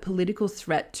was a political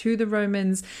threat to the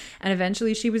Romans, and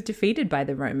eventually she was defeated by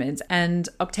the Romans. And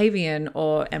Octavian,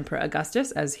 or Emperor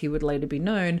Augustus, as he would later be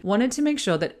known, wanted to make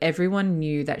sure that everyone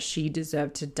knew that she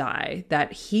deserved to die,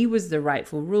 that he was the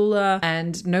rightful ruler,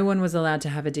 and no one was allowed to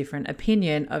have a different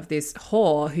opinion of this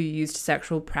whore who used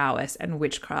sexual prowess and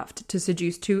witchcraft to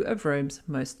seduce two of Rome's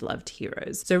most loved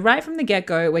heroes. So right from the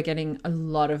get-go, we're getting a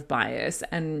lot of bias,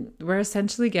 and we're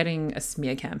essentially getting a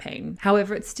smear campaign.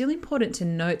 However, it's still important to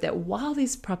note that while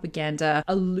this propaganda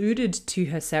alluded to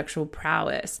her sexual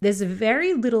prowess, there's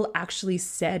very little actually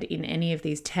said in any of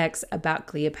these texts about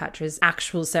Cleopatra's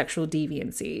actual sexual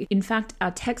deviancy. In fact,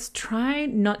 our texts try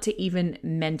not to even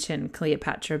mention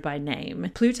Cleopatra by name.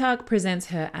 Plutarch presents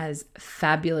her as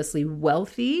fabulously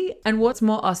wealthy, and what's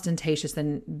more ostentatious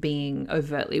than being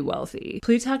overtly wealthy?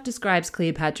 Plutarch describes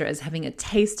Cleopatra as having a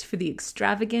taste for the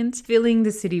extravagant, filling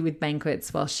the city with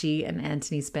banquets while she and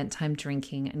Antony spent time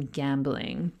drinking and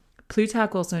gambling.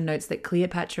 Plutarch also notes that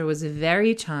Cleopatra was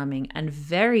very charming and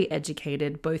very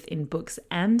educated, both in books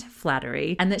and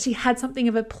flattery, and that she had something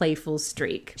of a playful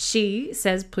streak. She,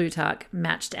 says Plutarch,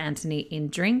 matched Antony in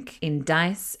drink, in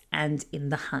dice, and in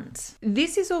the hunt.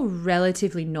 This is all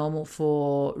relatively normal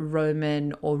for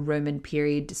Roman or Roman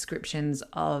period descriptions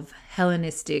of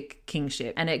Hellenistic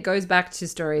kingship, and it goes back to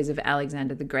stories of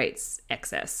Alexander the Great's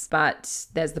excess. But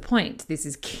there's the point. This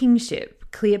is kingship.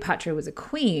 Cleopatra was a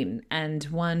queen, and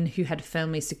one who had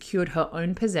firmly secured her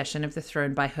own possession of the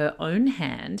throne by her own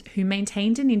hand, who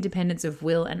maintained an independence of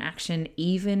will and action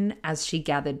even as she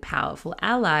gathered powerful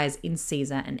allies in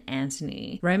Caesar and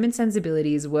Antony. Roman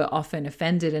sensibilities were often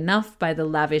offended enough by the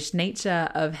lavish nature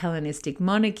of Hellenistic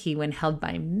monarchy when held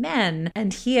by men,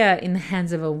 and here, in the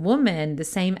hands of a woman, the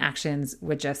same actions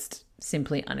were just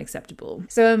simply unacceptable.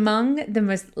 So among the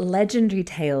most legendary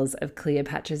tales of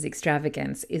Cleopatra's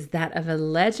extravagance is that of a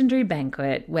legendary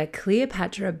banquet where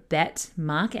Cleopatra bet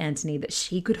Mark Antony that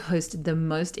she could host the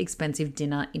most expensive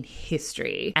dinner in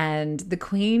history. And the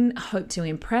queen hoped to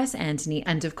impress Antony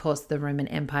and, of course, the Roman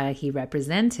Empire he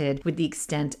represented with the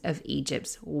extent of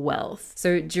Egypt's wealth.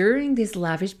 So during this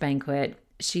lavish banquet,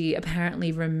 she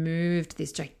apparently removed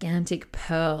this gigantic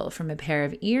pearl from a pair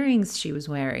of earrings she was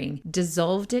wearing,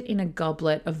 dissolved it in a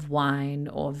goblet of wine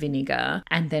or vinegar,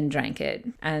 and then drank it.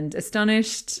 And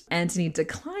astonished, Antony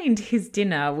declined his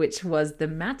dinner, which was the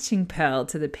matching pearl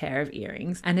to the pair of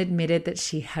earrings, and admitted that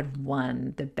she had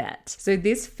won the bet. So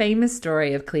this famous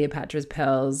story of Cleopatra's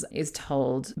pearls is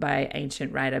told by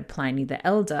ancient writer Pliny the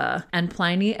Elder, and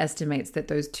Pliny estimates that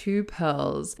those two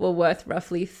pearls were worth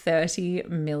roughly $30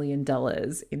 million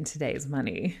in today's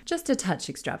money. Just a touch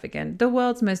extravagant, the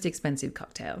world's most expensive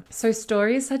cocktail. So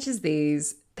stories such as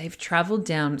these, they've traveled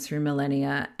down through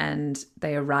millennia and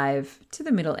they arrive to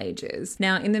the Middle Ages.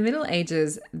 Now, in the Middle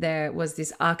Ages, there was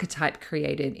this archetype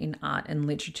created in art and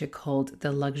literature called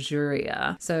the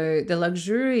luxuria. So the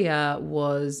luxuria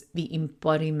was the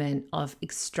embodiment of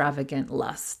extravagant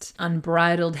lust,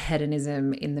 unbridled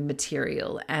hedonism in the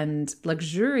material, and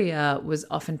luxuria was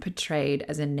often portrayed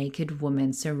as a naked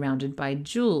woman surrounded by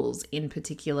jewels, in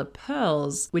particular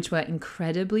pearls, which were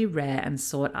incredibly rare and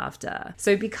sought after.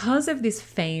 So because of this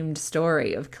famed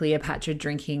story of Cleopatra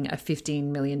drinking a $15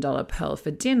 million pearl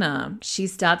for dinner, she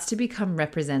starts to become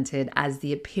represented as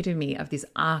the epitome of this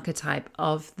archetype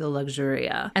of the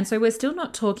luxuria. And so we're still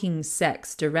not talking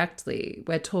sex directly.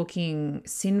 We're talking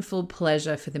sinful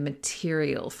pleasure for the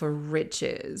material, for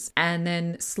riches. And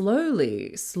then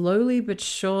slowly but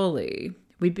surely,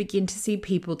 we begin to see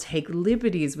people take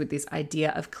liberties with this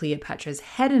idea of Cleopatra's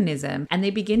hedonism, and they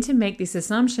begin to make this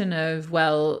assumption of,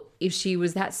 well, if she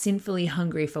was that sinfully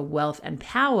hungry for wealth and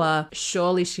power,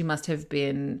 surely she must have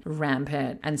been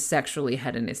rampant and sexually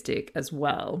hedonistic as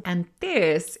well. And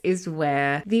this is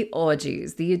where the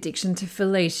orgies, the addiction to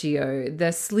fellatio,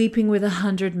 the sleeping with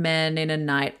 100 men in a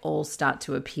night all start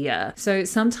to appear. So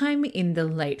sometime in the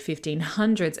late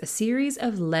 1500s, a series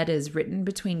of letters written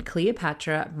between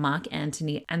Cleopatra, Mark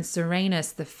Antony, and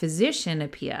Serenus the physician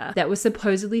appear that were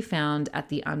supposedly found at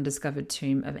the undiscovered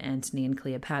tomb of Antony and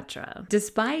Cleopatra.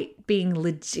 Despite being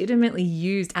legitimately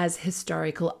used as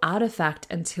historical artifact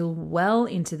until well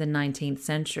into the 19th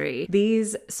century,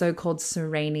 these so-called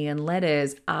Serenian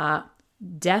letters are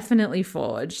definitely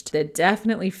forged, they're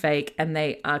definitely fake, and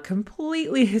they are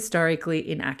completely historically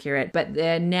inaccurate, but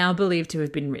they're now believed to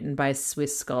have been written by a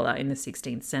Swiss scholar in the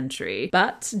 16th century.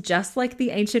 But just like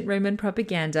the ancient Roman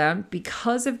propaganda,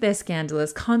 because of their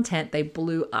scandalous content, they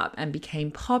blew up and became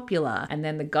popular, and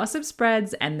then the gossip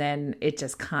spreads, and then it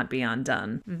just can't be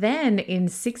undone. Then in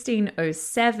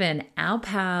 1607, our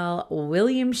pal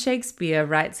William Shakespeare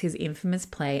writes his infamous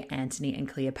play Antony and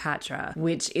Cleopatra,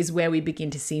 which is where we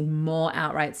begin to see more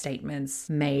outright statements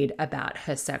made about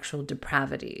her sexual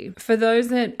depravity. For those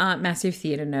that aren't massive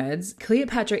theatre nerds,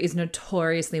 Cleopatra is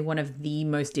notoriously one of the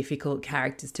most difficult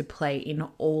characters to play in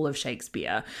all of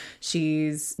Shakespeare.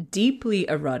 She's deeply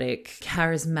erotic,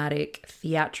 charismatic,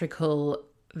 theatrical,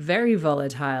 very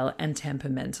volatile and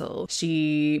temperamental.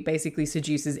 She basically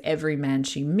seduces every man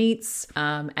she meets,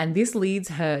 and this leads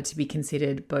her to be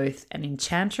considered both an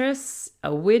enchantress,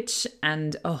 a witch,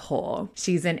 and a whore.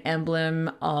 She's an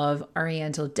emblem of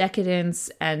Oriental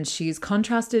decadence, and she's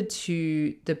contrasted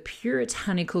to the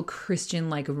puritanical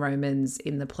Christian-like Romans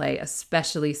in the play,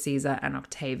 especially Caesar and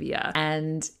Octavia.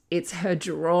 And it's her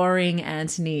drawing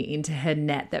Antony into her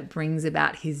net that brings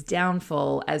about his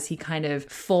downfall as he kind of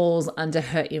falls under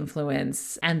her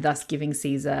influence, and thus giving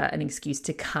Caesar an excuse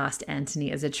to cast Antony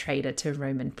as a traitor to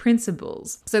Roman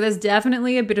principles. So there's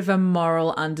definitely a bit of a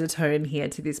moral undertone here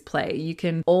to this play. You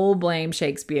can all blame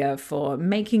Shakespeare for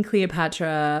making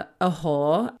Cleopatra a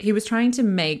whore. He was trying to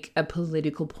make a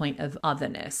political point of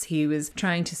otherness. He was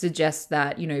trying to suggest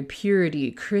that,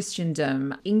 purity,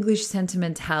 Christendom, English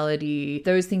sentimentality,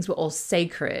 those things were all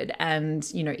sacred,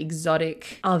 and,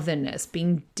 exotic otherness,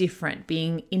 being different,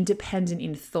 being independent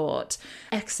in thought,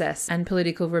 excess and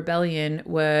political rebellion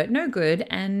were no good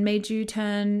and made you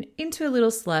turn into a little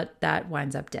slut that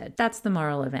winds up dead. That's the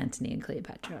moral of Antony and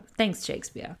Cleopatra. Thanks,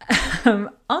 Shakespeare. On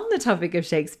the topic of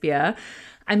Shakespeare,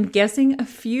 I'm guessing a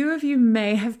few of you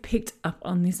may have picked up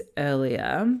on this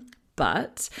earlier,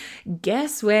 but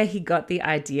guess where he got the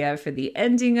idea for the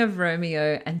ending of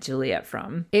Romeo and Juliet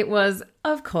from? It was,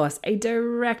 of course, a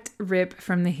direct rip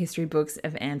from the history books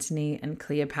of Antony and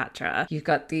Cleopatra. You've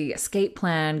got the escape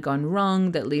plan gone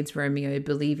wrong that leads Romeo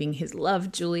believing his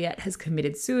love Juliet has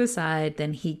committed suicide.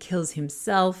 Then he kills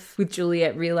himself. With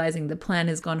Juliet realizing the plan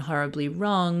has gone horribly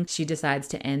wrong, she decides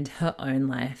to end her own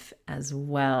life as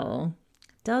well.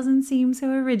 Doesn't seem so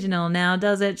original now,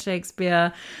 does it,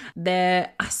 Shakespeare?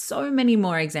 There are so many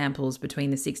more examples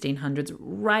between the 1600s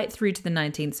right through to the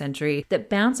 19th century that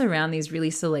bounce around these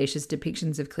really salacious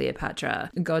depictions of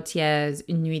Cleopatra. Gautier's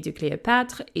Nuit de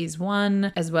Cléopâtre is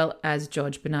one, as well as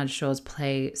George Bernard Shaw's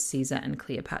play Caesar and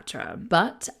Cleopatra.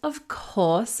 But, of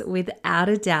course, without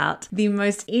a doubt, the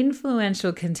most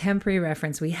influential contemporary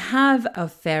reference we have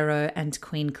of Pharaoh and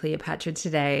Queen Cleopatra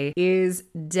today is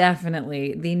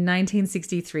definitely the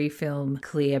 1963 film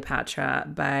Cleopatra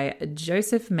by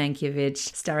Joseph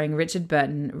Mankiewicz, starring Richard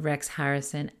Burton, Rex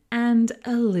Harrison, and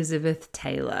Elizabeth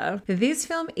Taylor. This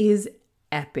film is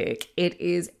epic. It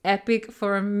is epic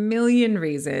for a million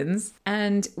reasons,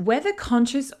 and whether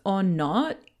conscious or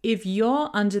not, if you're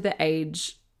under the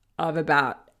age of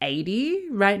about 80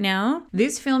 right now,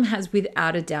 this film has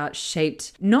without a doubt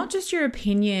shaped not just your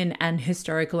opinion and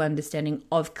historical understanding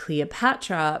of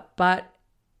Cleopatra, but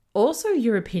also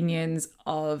your opinions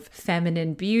of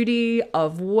feminine beauty,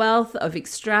 of wealth, of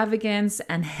extravagance,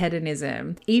 and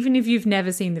hedonism. Even if you've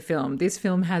never seen the film, this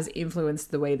film has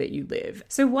influenced the way that you live.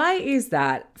 So why is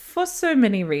that? For so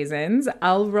many reasons.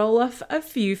 I'll roll off a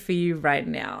few for you right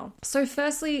now. So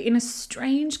firstly, in a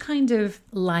strange kind of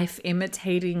life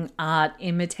imitating art,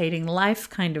 imitating life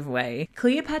kind of way,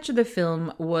 Cleopatra the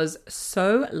film was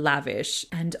so lavish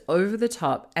and over the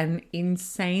top and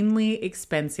insanely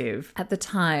expensive. At the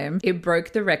time, it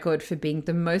broke the record for being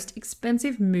the most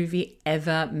expensive movie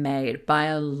ever made by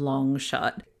a long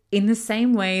shot. In the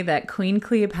same way that Queen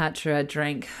Cleopatra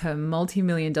drank her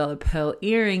multi-million-dollar pearl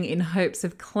earring in hopes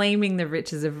of claiming the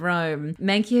riches of Rome,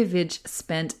 Mankiewicz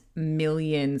spent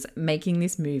millions making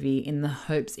this movie in the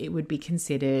hopes it would be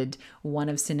considered one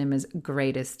of cinema's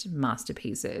greatest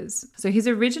masterpieces. So his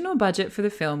original budget for the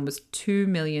film was $2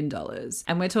 million.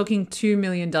 And we're talking $2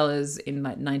 million in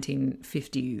like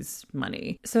 1950s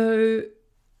money. So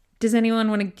does anyone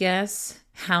want to guess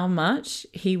how much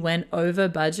he went over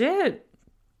budget?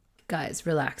 Guys,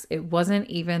 relax. It wasn't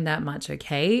even that much,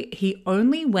 okay? He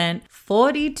only went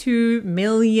 $42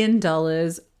 million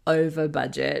over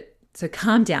budget. So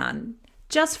calm down.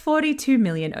 Just 42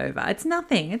 million over. It's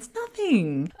nothing. It's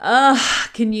nothing.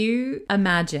 Can you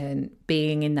imagine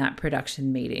being in that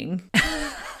production meeting?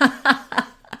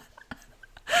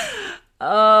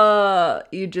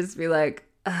 You'd just be like,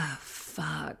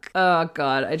 fuck. Oh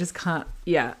God, I just can't.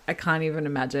 Yeah, I can't even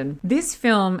imagine. This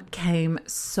film came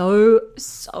so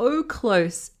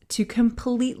close to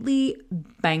completely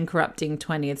bankrupting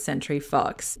 20th Century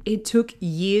Fox. It took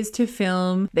years to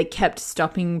film. They kept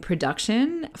stopping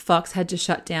production. Fox had to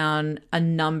shut down a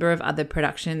number of other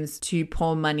productions to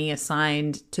pour money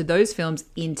assigned to those films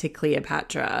into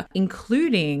Cleopatra,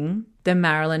 including the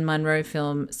Marilyn Monroe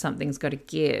film Something's Gotta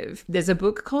Give. There's a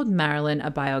book called Marilyn,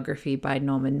 a biography by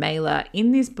Norman Mailer.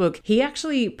 In this book, he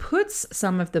actually puts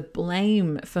some of the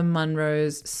blame for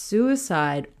Monroe's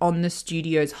suicide on the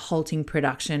studio's halting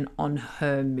production on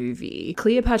her movie.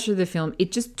 Cleopatra, the film,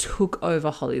 it just took over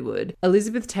Hollywood.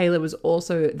 Elizabeth Taylor was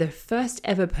also the first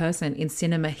ever person in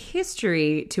cinema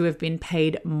history to have been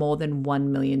paid more than $1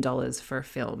 million for a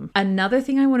film. Another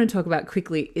thing I want to talk about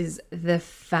quickly is the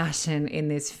fashion in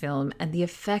this film and the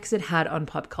effects it had on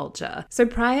pop culture. So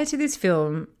prior to this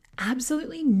film,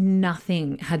 absolutely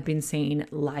nothing had been seen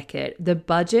like it. The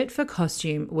budget for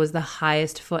costume was the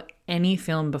highest for any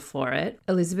film before it.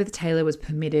 Elizabeth Taylor was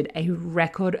permitted a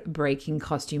record-breaking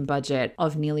costume budget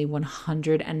of nearly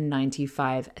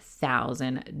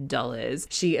 $195,000.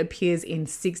 She appears in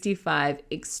 65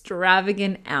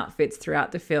 extravagant outfits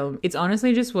throughout the film. It's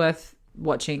honestly just worth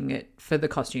watching it for the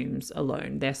costumes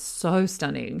alone. They're so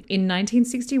stunning. In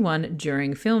 1961,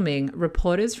 during filming,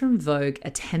 reporters from Vogue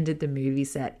attended the movie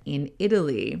set in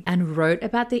Italy and wrote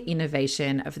about the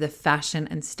innovation of the fashion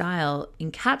and style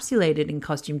encapsulated in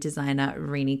costume designer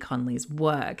Renee Conley's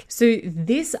work. So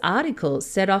this article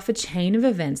set off a chain of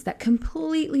events that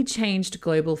completely changed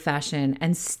global fashion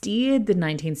and steered the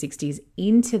 1960s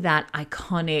into that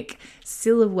iconic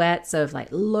silhouettes of like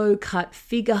low-cut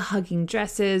figure-hugging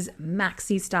dresses,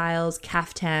 maxi styles,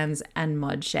 caftans, and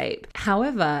mod shape.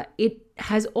 However, it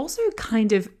has also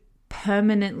kind of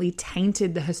permanently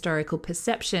tainted the historical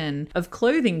perception of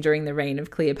clothing during the reign of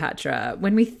Cleopatra.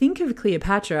 When we think of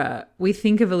Cleopatra, we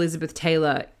think of Elizabeth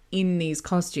Taylor in these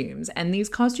costumes, and these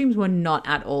costumes were not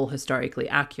at all historically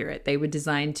accurate. They were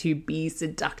designed to be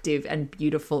seductive and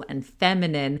beautiful and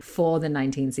feminine for the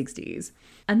 1960s.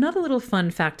 Another little fun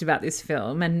fact about this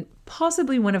film, and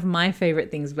possibly one of my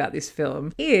favorite things about this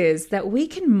film, is that we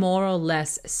can more or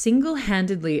less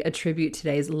single-handedly attribute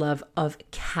today's love of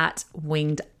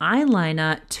cat-winged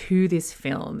eyeliner to this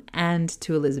film and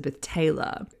to Elizabeth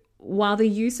Taylor. While the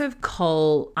use of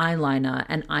kohl eyeliner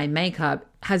and eye makeup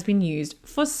has been used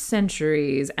for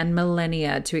centuries and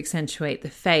millennia to accentuate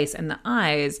the face and the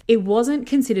eyes, it wasn't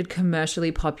considered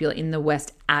commercially popular in the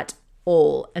West at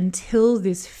all until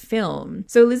this film.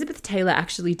 So Elizabeth Taylor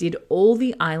actually did all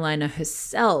the eyeliner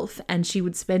herself, and she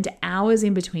would spend hours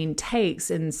in between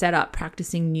takes and set up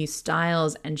practicing new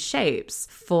styles and shapes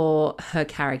for her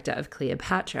character of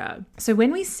Cleopatra. So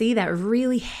when we see that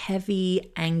really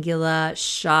heavy, angular,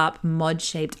 sharp,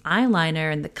 mod-shaped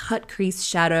eyeliner and the cut crease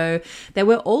shadow that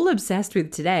we're all obsessed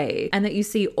with today, and that you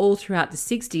see all throughout the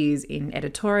 60s in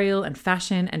editorial and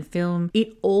fashion and film,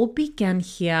 it all began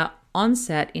here on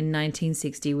set in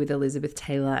 1960 with Elizabeth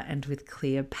Taylor and with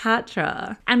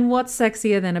Cleopatra. And what's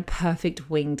sexier than a perfect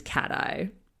winged cat eye?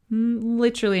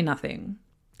 Literally nothing.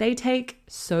 They take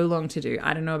so long to do.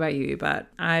 I don't know about you, but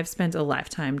I've spent a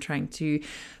lifetime trying to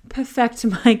perfect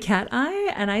my cat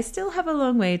eye, and I still have a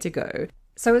long way to go.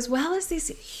 So as well as this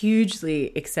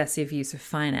hugely excessive use of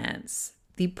finance,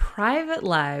 the private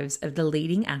lives of the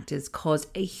leading actors caused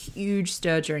a huge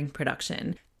stir during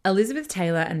production. Elizabeth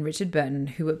Taylor and Richard Burton,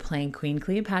 who were playing Queen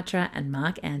Cleopatra and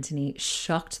Mark Antony,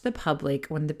 shocked the public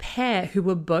when the pair, who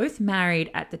were both married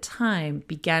at the time,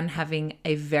 began having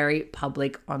a very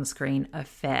public on-screen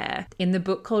affair. In the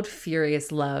book called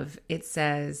Furious Love, it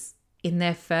says, in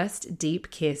their first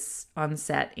deep kiss on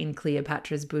set in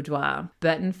Cleopatra's boudoir,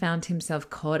 Burton found himself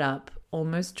caught up,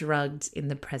 almost drugged in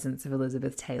the presence of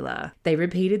Elizabeth Taylor. They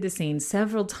repeated the scene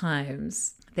several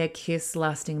times. their kiss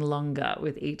lasting longer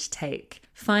with each take.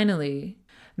 Finally,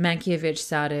 Mankiewicz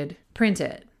shouted, "Print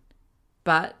it."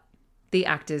 But the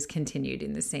actors continued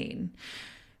in the scene.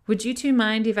 "Would you two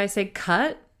mind if I say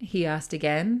cut?" he asked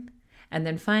again. And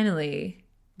then finally,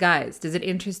 "Guys, does it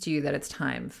interest you that it's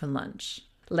time for lunch?"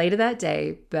 Later that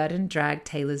day, Burton dragged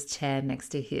Taylor's chair next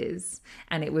to his,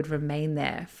 and it would remain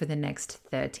there for the next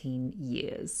 13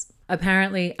 years.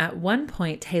 Apparently, at one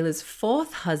point, Taylor's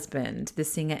fourth husband, the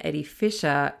singer Eddie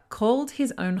Fisher, called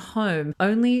his own home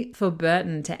only for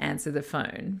Burton to answer the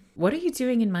phone. "What are you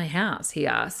doing in my house?" he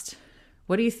asked.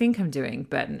 "What do you think I'm doing?"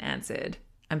 Burton answered.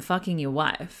 "I'm fucking your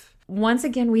wife." Once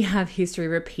again, we have history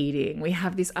repeating. We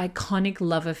have this iconic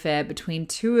love affair between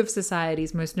two of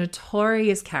society's most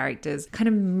notorious characters kind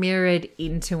of mirrored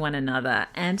into one another,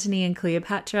 Antony and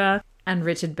Cleopatra, and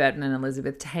Richard Burton and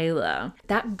Elizabeth Taylor.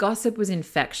 That gossip was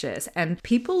infectious, and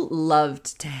people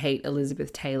loved to hate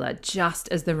Elizabeth Taylor just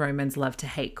as the Romans loved to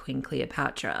hate Queen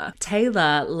Cleopatra.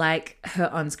 Taylor, like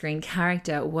her on-screen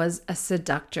character, was a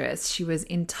seductress. She was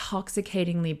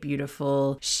intoxicatingly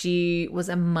beautiful. She was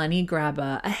a money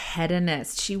grabber, a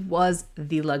hedonist. She was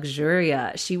the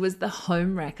luxuria. She was the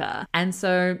homewrecker. And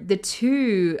so the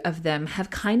two of them have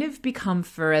kind of become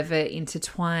forever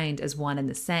intertwined as one and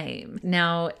the same.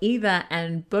 Now, either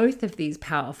and both of these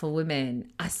powerful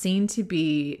women are seen to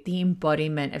be the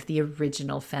embodiment of the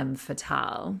original femme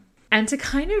fatale. And to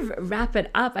kind of wrap it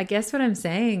up, I guess what I'm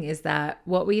saying is that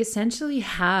what we essentially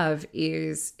have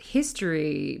is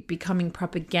history becoming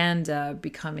propaganda,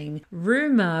 becoming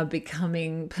rumor,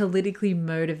 becoming politically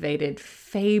motivated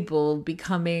fable,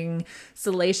 becoming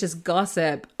salacious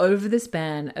gossip over the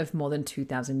span of more than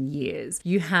 2,000 years.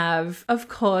 You have, of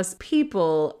course,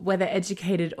 people, whether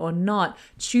educated or not,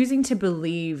 choosing to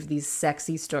believe these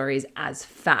sexy stories as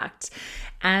fact.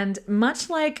 And much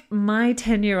like my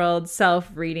 10-year-old self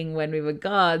reading When We Were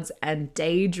Gods and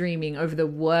daydreaming over the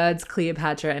words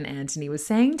Cleopatra and Antony were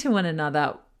saying to one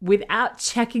another without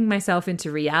checking myself into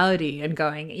reality and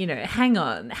going, hang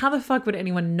on, how the fuck would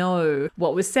anyone know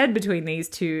what was said between these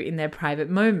two in their private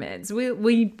moments?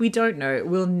 We don't know.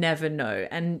 We'll never know.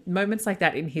 And moments like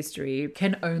that in history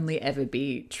can only ever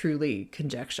be truly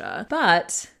conjecture.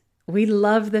 But we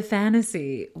love the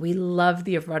fantasy. We love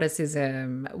the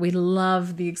eroticism. We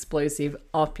love the explosive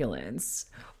opulence.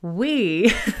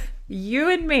 You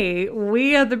and me,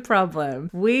 we are the problem.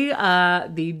 We are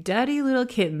the dirty little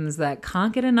kittens that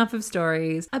can't get enough of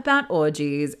stories about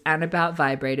orgies and about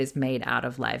vibrators made out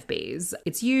of live bees.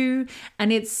 It's you,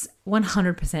 and it's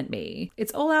 100% me.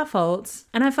 It's all our fault,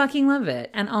 and I fucking love it,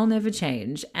 and I'll never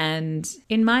change. And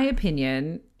in my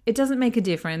opinion, it doesn't make a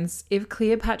difference if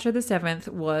Cleopatra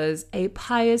VII was a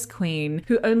pious queen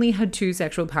who only had 2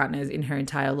 sexual partners in her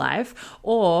entire life,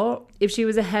 or if she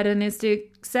was a hedonistic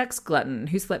sex glutton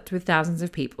who slept with thousands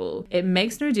of people. It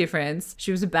makes no difference.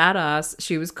 She was a badass.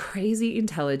 She was crazy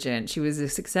intelligent. She was a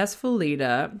successful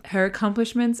leader. Her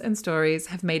accomplishments and stories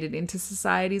have made it into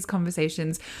society's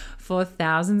conversations for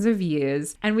thousands of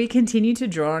years, and we continue to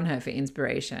draw on her for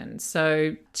inspiration.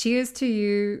 So cheers to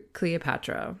you,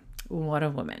 Cleopatra. What a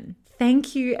woman.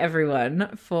 Thank you, everyone,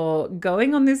 for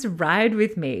going on this ride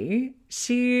with me.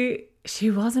 She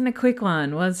wasn't a quick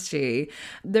one, was she?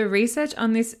 The research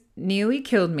on this nearly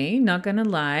killed me, not gonna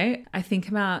lie. I think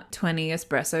about 20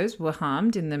 espressos were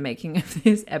harmed in the making of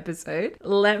this episode.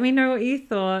 Let me know what you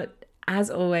thought.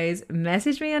 As always,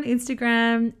 message me on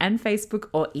Instagram and Facebook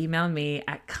or email me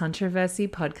at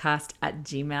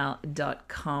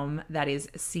controversypodcast@gmail.com. That is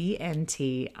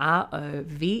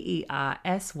CNTROVERSY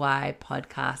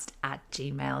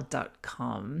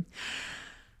podcast@gmail.com.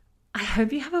 I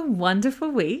hope you have a wonderful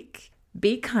week.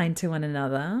 Be kind to one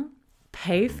another.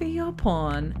 Pay for your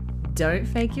porn. Don't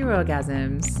fake your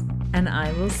orgasms. And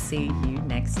I will see you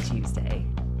next Tuesday.